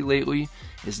poorly lately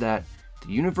is that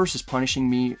The universe is punishing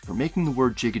me for making the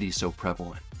word jiggity so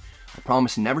prevalent. I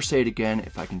promise to never say it again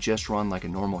if I can just run like a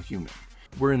normal human.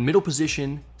 We're in middle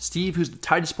position. Steve, who's the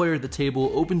tightest player at the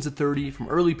table, opens a 30 from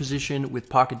early position with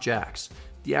pocket jacks.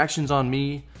 The action's on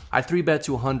me. I 3-bet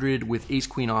to 100 with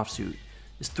ace-queen offsuit.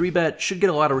 This 3-bet should get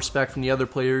a lot of respect from the other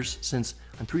players since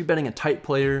I'm 3-betting a tight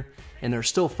player and there are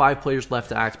still 5 players left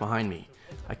to act behind me.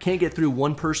 I can't get through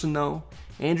one person though.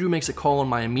 Andrew makes a call on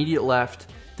my immediate left.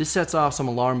 This sets off some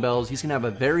alarm bells. He's going to have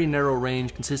a very narrow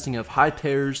range consisting of high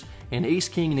pairs and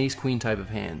ace-king and ace-queen type of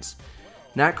hands.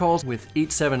 Nat calls with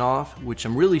 8-7 off, which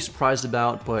I'm really surprised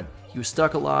about, but he was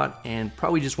stuck a lot and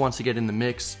probably just wants to get in the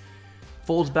mix.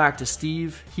 Folds back to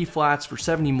Steve. He flats for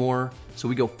 70 more, so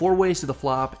we go 4 ways to the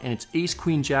flop, and it's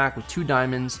ace-queen jack with 2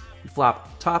 diamonds. We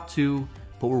flop top 2,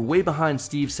 but we're way behind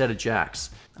Steve's set of jacks.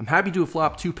 I'm happy to have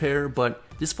flopped 2 pair, but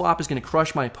this flop is going to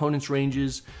crush my opponent's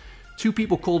ranges. 2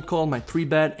 people cold called my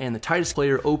 3-bet, and the tightest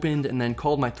player opened and then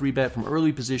called my 3-bet from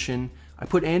early position. I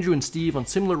put Andrew and Steve on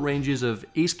similar ranges of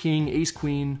ace-king,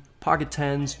 ace-queen, pocket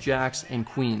 10s, jacks, and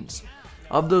queens.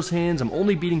 Of those hands, I'm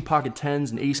only beating pocket 10s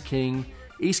and ace-king.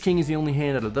 Ace-king is the only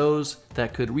hand out of those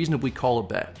that could reasonably call a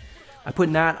bet. I put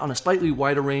Nat on a slightly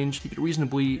wider range. He could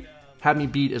reasonably have me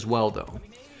beat as well though.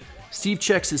 Steve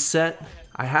checks his set.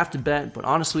 I have to bet, but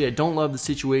honestly I don't love the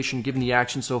situation given the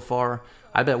action so far.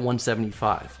 I bet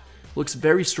 175. Looks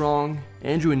very strong.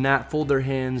 Andrew and Nat fold their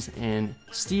hands and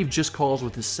Steve just calls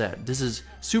with his set. This is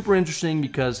super interesting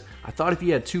because I thought if he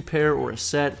had 2 pair or a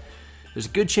set, there's a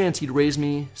good chance he'd raise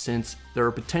me since there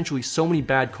are potentially so many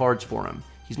bad cards for him.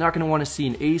 He's not going to want to see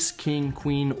an ace, king,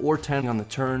 queen, or 10 on the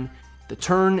turn. The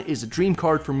turn is a dream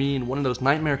card for me and one of those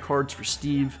nightmare cards for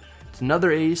Steve. It's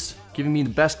another ace, giving me the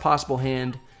best possible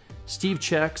hand. Steve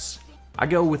checks. I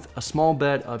go with a small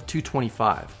bet of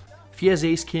 225. If he has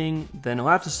ace-king, then he'll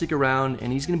have to stick around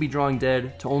and he's going to be drawing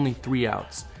dead to only 3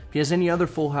 outs. If he has any other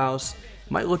full house,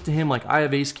 it might look to him like I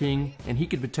have ace-king and he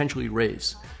could potentially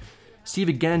raise. Steve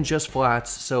again just flats,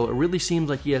 so it really seems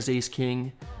like he has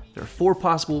ace-king. There are 4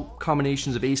 possible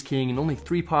combinations of ace-king and only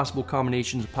 3 possible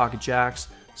combinations of pocket jacks,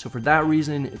 so for that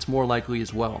reason, it's more likely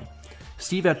as well.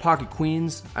 Steve had pocket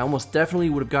queens. I almost definitely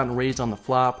would have gotten raised on the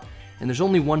flop, and there's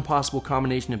only 1 possible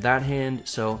combination of that hand,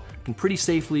 so I can pretty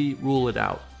safely rule it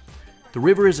out. The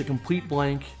river is a complete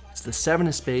blank. It's the 7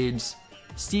 of spades.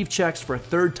 Steve checks for a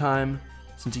 3rd time.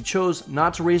 Since he chose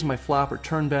not to raise my flop or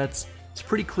turn bets, it's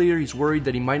pretty clear he's worried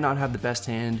that he might not have the best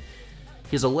hand.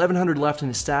 He has 1100 left in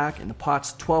his stack and the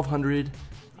pot's 1200.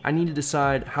 I need to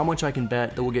decide how much I can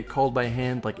bet that will get called by a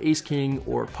hand like ace-king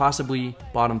or possibly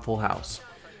bottom full house.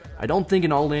 I don't think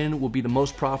an all-in will be the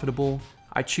most profitable.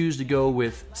 I choose to go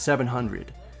with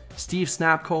 700. Steve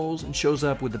snap calls and shows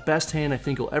up with the best hand I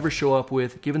think he'll ever show up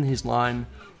with given his line.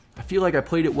 I feel like I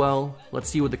played it well. Let's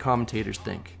see what the commentators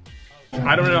think.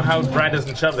 I don't know how Brad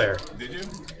doesn't shove there. Did you?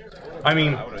 I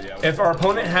mean, if our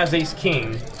opponent has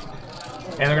ace-king,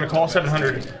 and they're going to call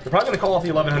 700, they're probably going to call off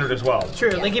the 1100 as well.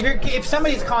 True. Like if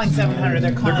somebody's calling 700,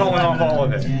 they're calling off all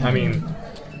of it. I mean,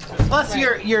 plus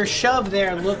your shove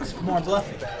there looks more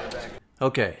bluffy.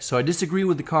 Okay, so I disagree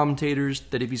with the commentators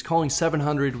that if he's calling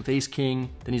 700 with ace-king,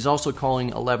 then he's also calling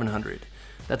 1100.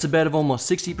 That's a bet of almost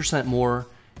 60% more,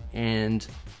 and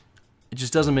it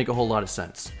just doesn't make a whole lot of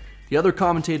sense. The other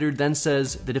commentator then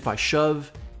says that if I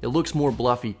shove, it looks more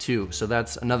bluffy too, so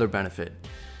that's another benefit.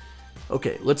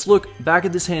 Okay, let's look back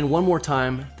at this hand one more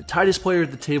time. The tightest player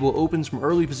at the table opens from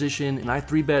early position, and I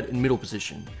 3-bet in middle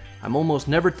position. I'm almost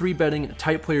never 3-betting a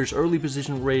tight player's early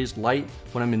position raised light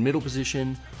when I'm in middle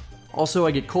position. Also,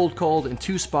 I get cold called in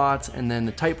 2 spots, and then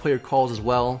the tight player calls as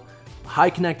well. A high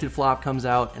connected flop comes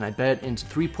out, and I bet into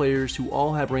 3 players who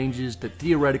all have ranges that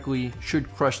theoretically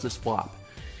should crush this flop.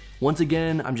 Once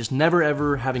again, I'm just never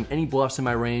ever having any bluffs in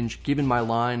my range, given my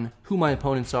line, who my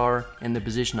opponents are, and the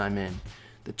position I'm in.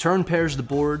 The turn pairs the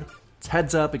board, it's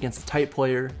heads up against a tight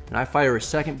player, and I fire a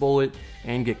 2nd bullet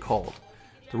and get called.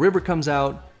 The river comes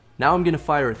out, now I'm going to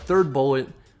fire a 3rd bullet.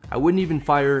 I wouldn't even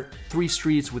fire 3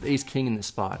 streets with ace-king in this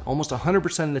spot. Almost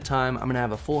 100% of the time, I'm going to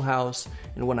have a full house,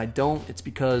 and when I don't, it's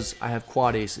because I have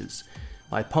quad aces.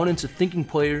 My opponent's a thinking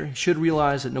player. He should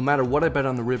realize that no matter what I bet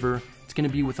on the river, it's going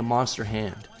to be with a monster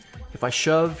hand. If I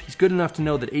shove, he's good enough to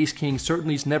know that ace-king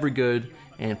certainly is never good,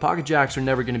 and pocket jacks are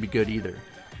never going to be good either.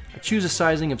 I choose a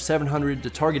sizing of 700 to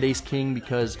target ace-king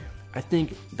because I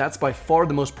think that's by far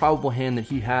the most probable hand that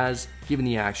he has, given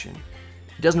the action.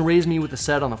 He doesn't raise me with a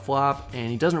set on the flop, and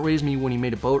he doesn't raise me when he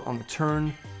made a boat on the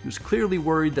turn. He was clearly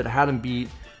worried that I had him beat,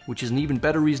 which is an even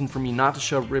better reason for me not to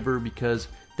shove river because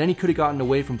then he could have gotten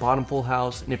away from bottom full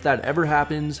house, and if that ever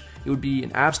happens, it would be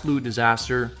an absolute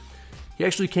disaster. He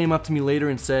actually came up to me later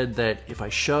and said that if I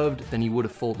shoved, then he would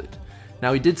have folded.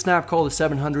 Now he did snap call the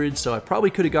 700, so I probably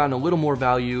could have gotten a little more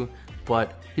value,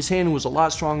 but his hand was a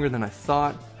lot stronger than I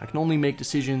thought. I can only make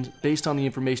decisions based on the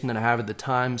information that I have at the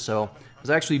time, so I was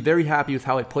actually very happy with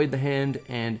how I played the hand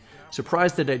and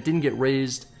surprised that I didn't get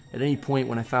raised at any point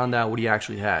when I found out what he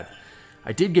actually had.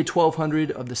 I did get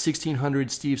 1200 of the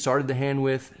 1600 Steve started the hand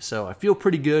with, so I feel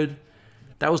pretty good.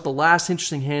 That was the last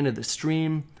interesting hand of the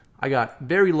stream. I got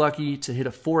very lucky to hit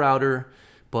a 4-outer,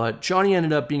 but Johnny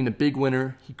ended up being the big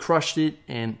winner. He crushed it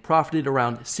and profited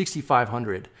around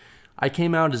 6,500. I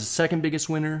came out as the second biggest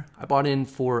winner. I bought in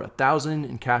for 1,000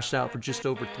 and cashed out for just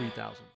over 3,000.